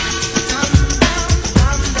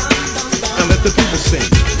 And let the people sing.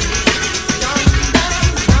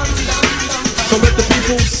 So let the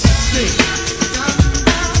people sing.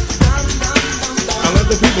 And let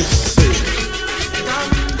the people sing.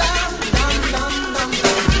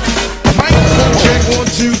 Microphone check, 1,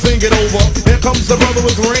 2, think it over. Here comes the brother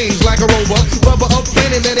with range like a rover. Lover up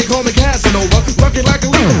plenty, man, they call me Casanova. Lucky like a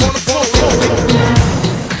leaf on the floor.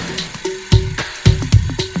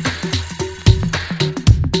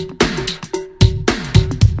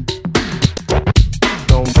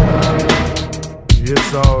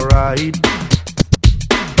 It's alright.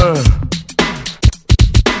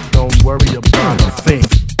 Don't worry about a thing.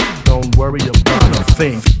 Don't worry about a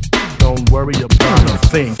thing. Don't worry about a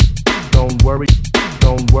thing. Don't worry.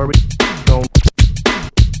 Don't worry. Don't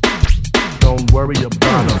worry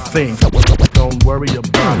about a thing. Don't worry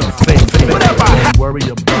about a thing. Don't worry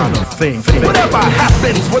about a thing. Whatever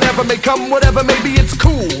happens, whatever may come, whatever may be, it's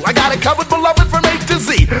cool. I got it covered, beloved, from A to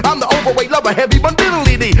Z. I'm the overweight lover, heavy but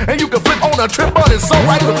Diddlee D. And you can flip on a trip, but it's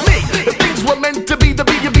alright with me. If things were meant to be, the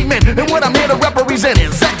be you be meant. And what I'm here to represent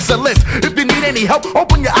is excellence. If you need any help,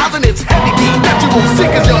 open your eyes and it's heavy D that you will see,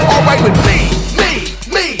 cause you're alright with me. Me.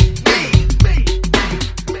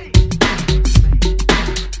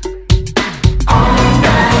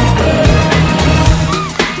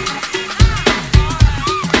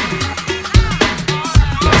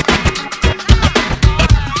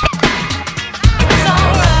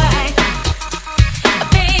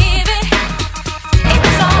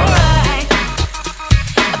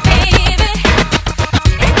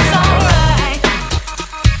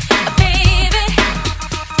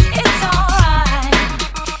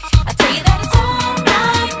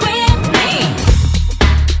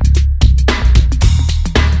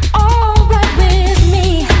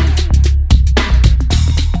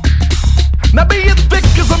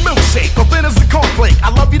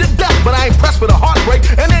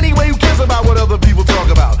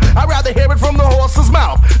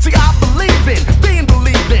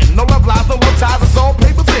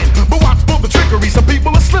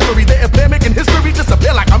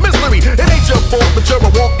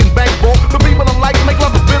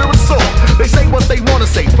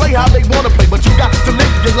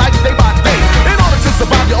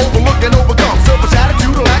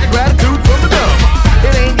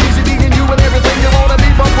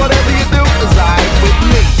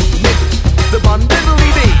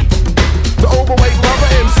 The overweight lover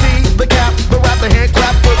MC, the cap, the rapper, hand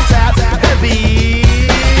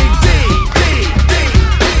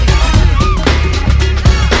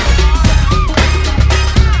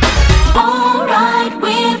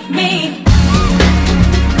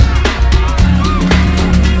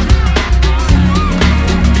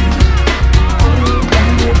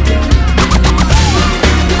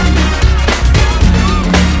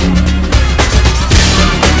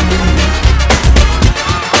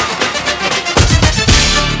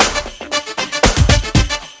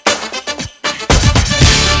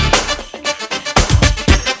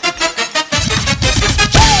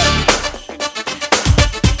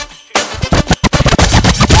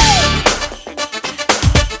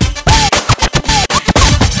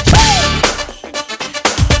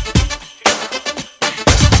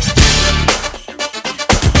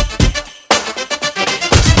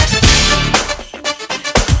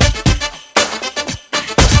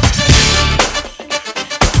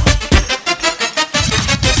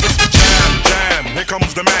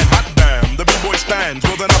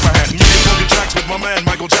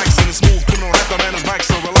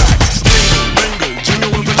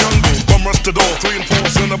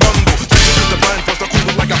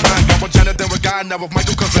partner of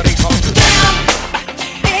Michael, cause it ain't hard to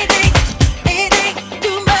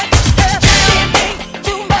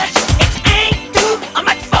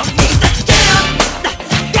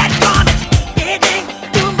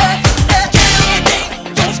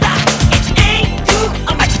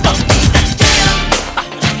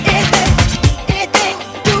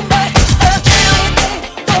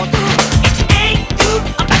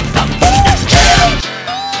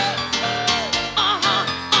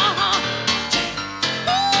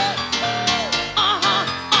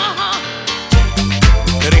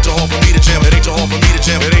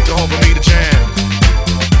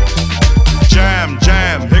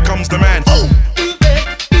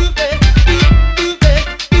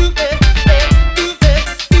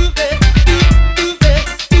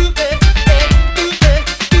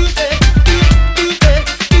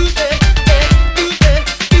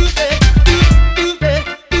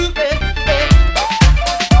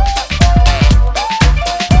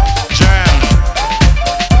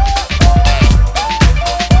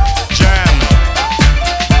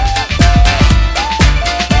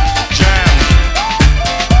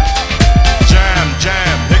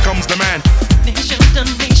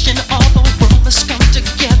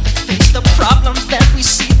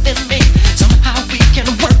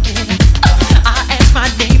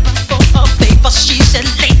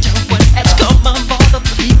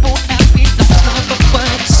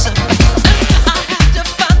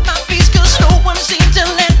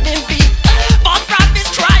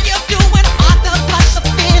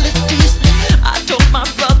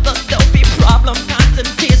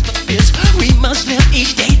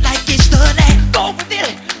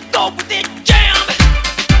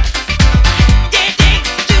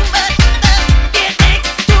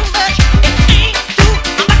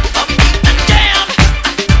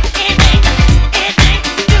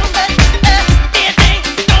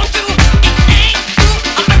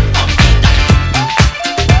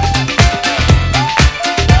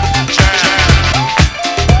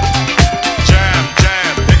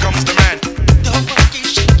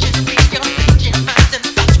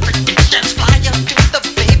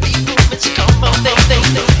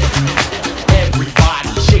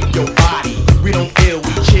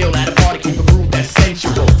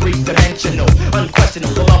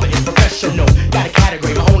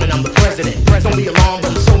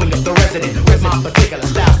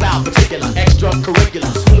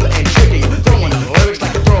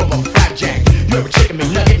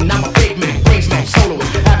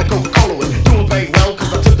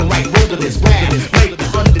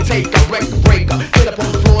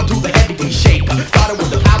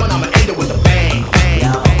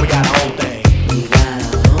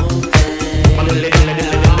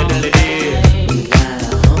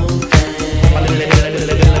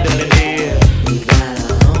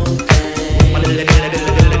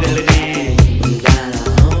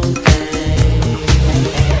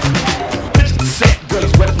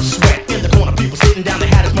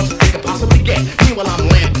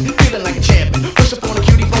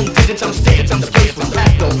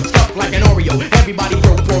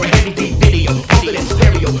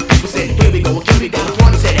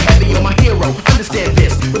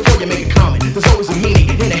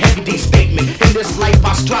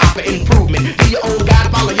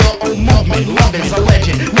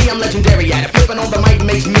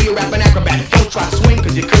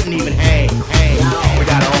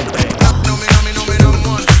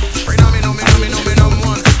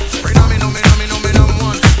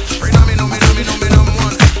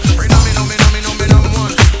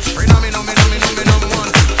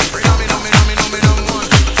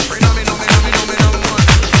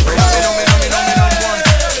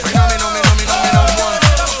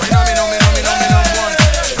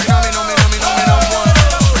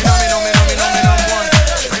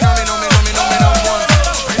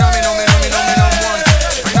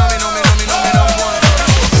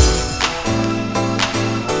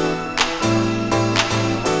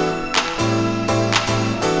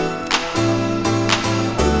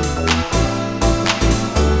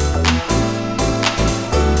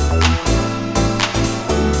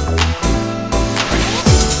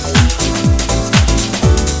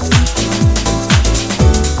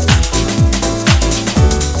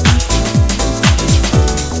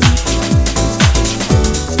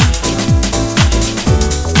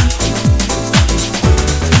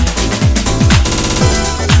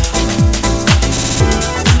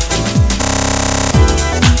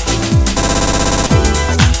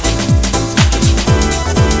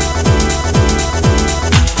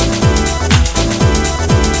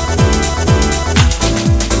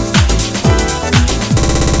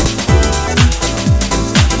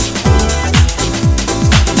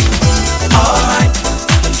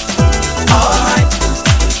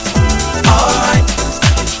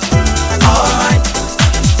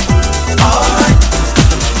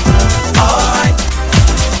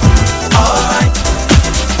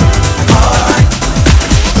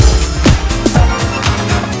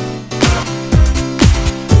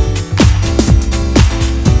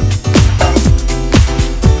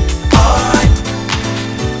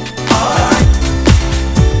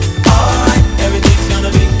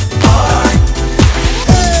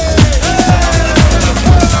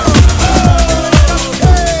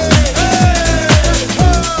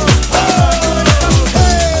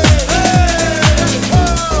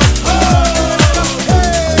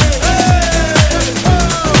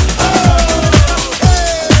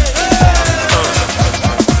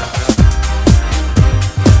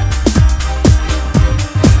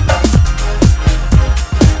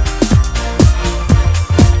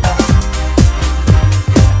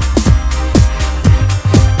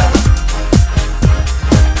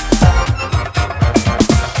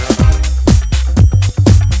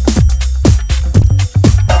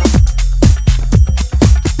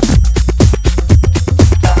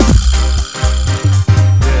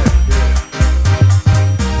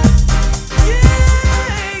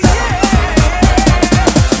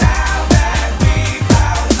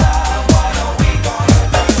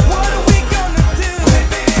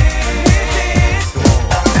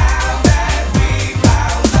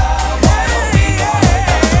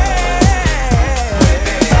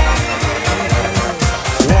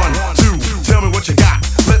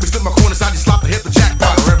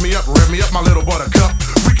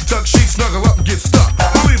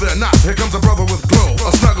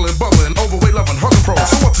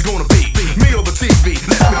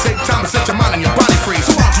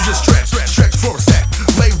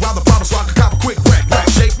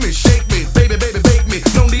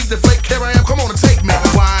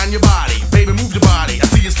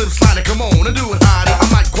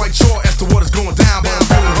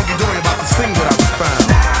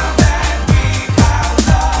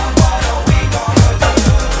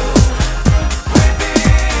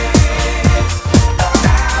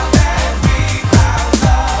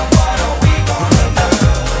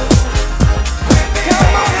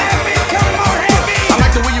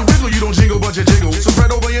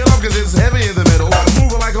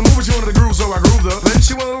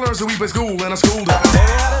at school and I schooled her.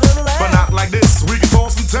 But not like this. We can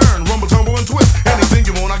toss and turn, rumble, tumble, and twist. Anything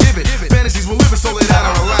you want, I give it. Fantasies will live it, so lay down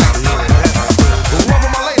and relax.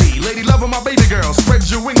 Loving my lady, loving my baby girl. Spread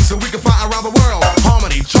your wings so we can fly around the world.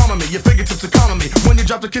 Harmony, charming me, your fingertips are calming me. When you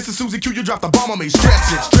drop the kiss of Susie Q, you drop the bomb on me.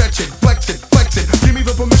 Stretch it, flex it. Give me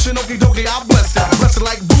the permission, okie dokie, I'll bless it. Bless it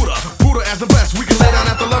like Buddha as the best. We can lay down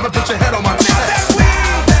after love and put your head on my chest.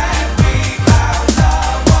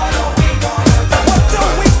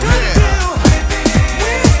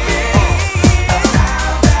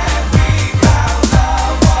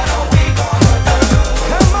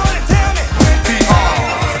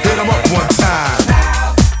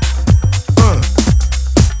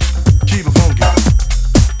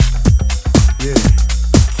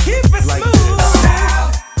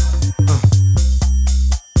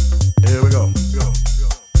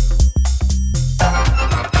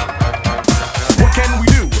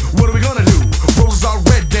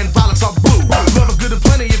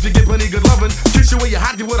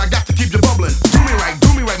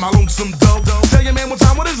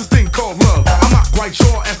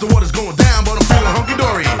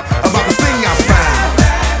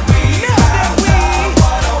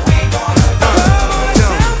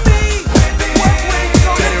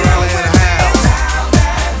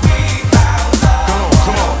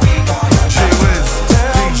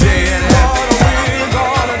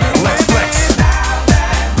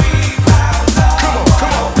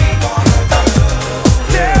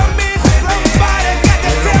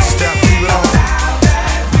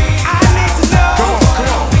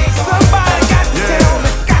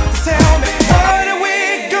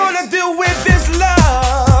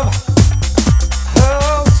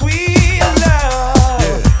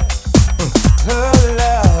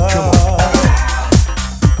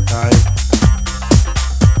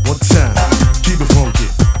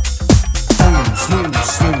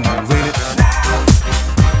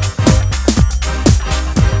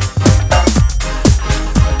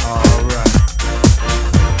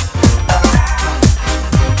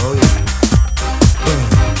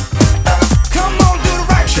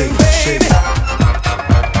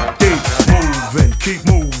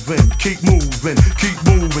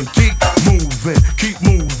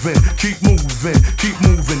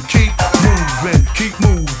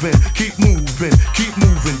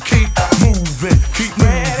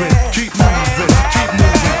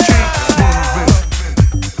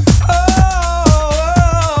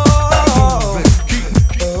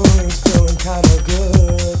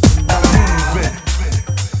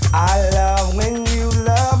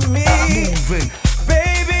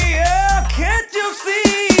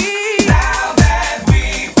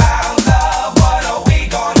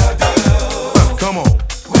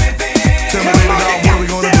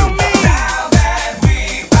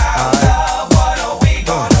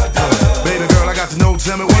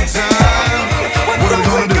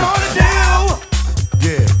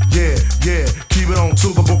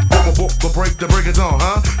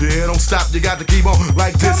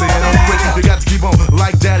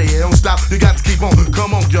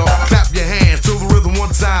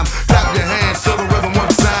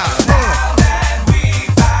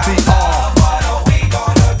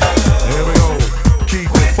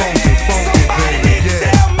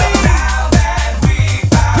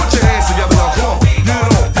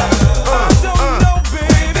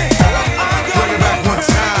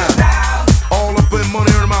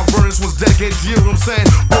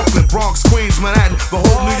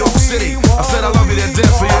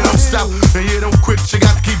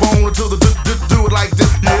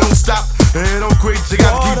 You don't quit, you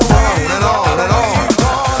got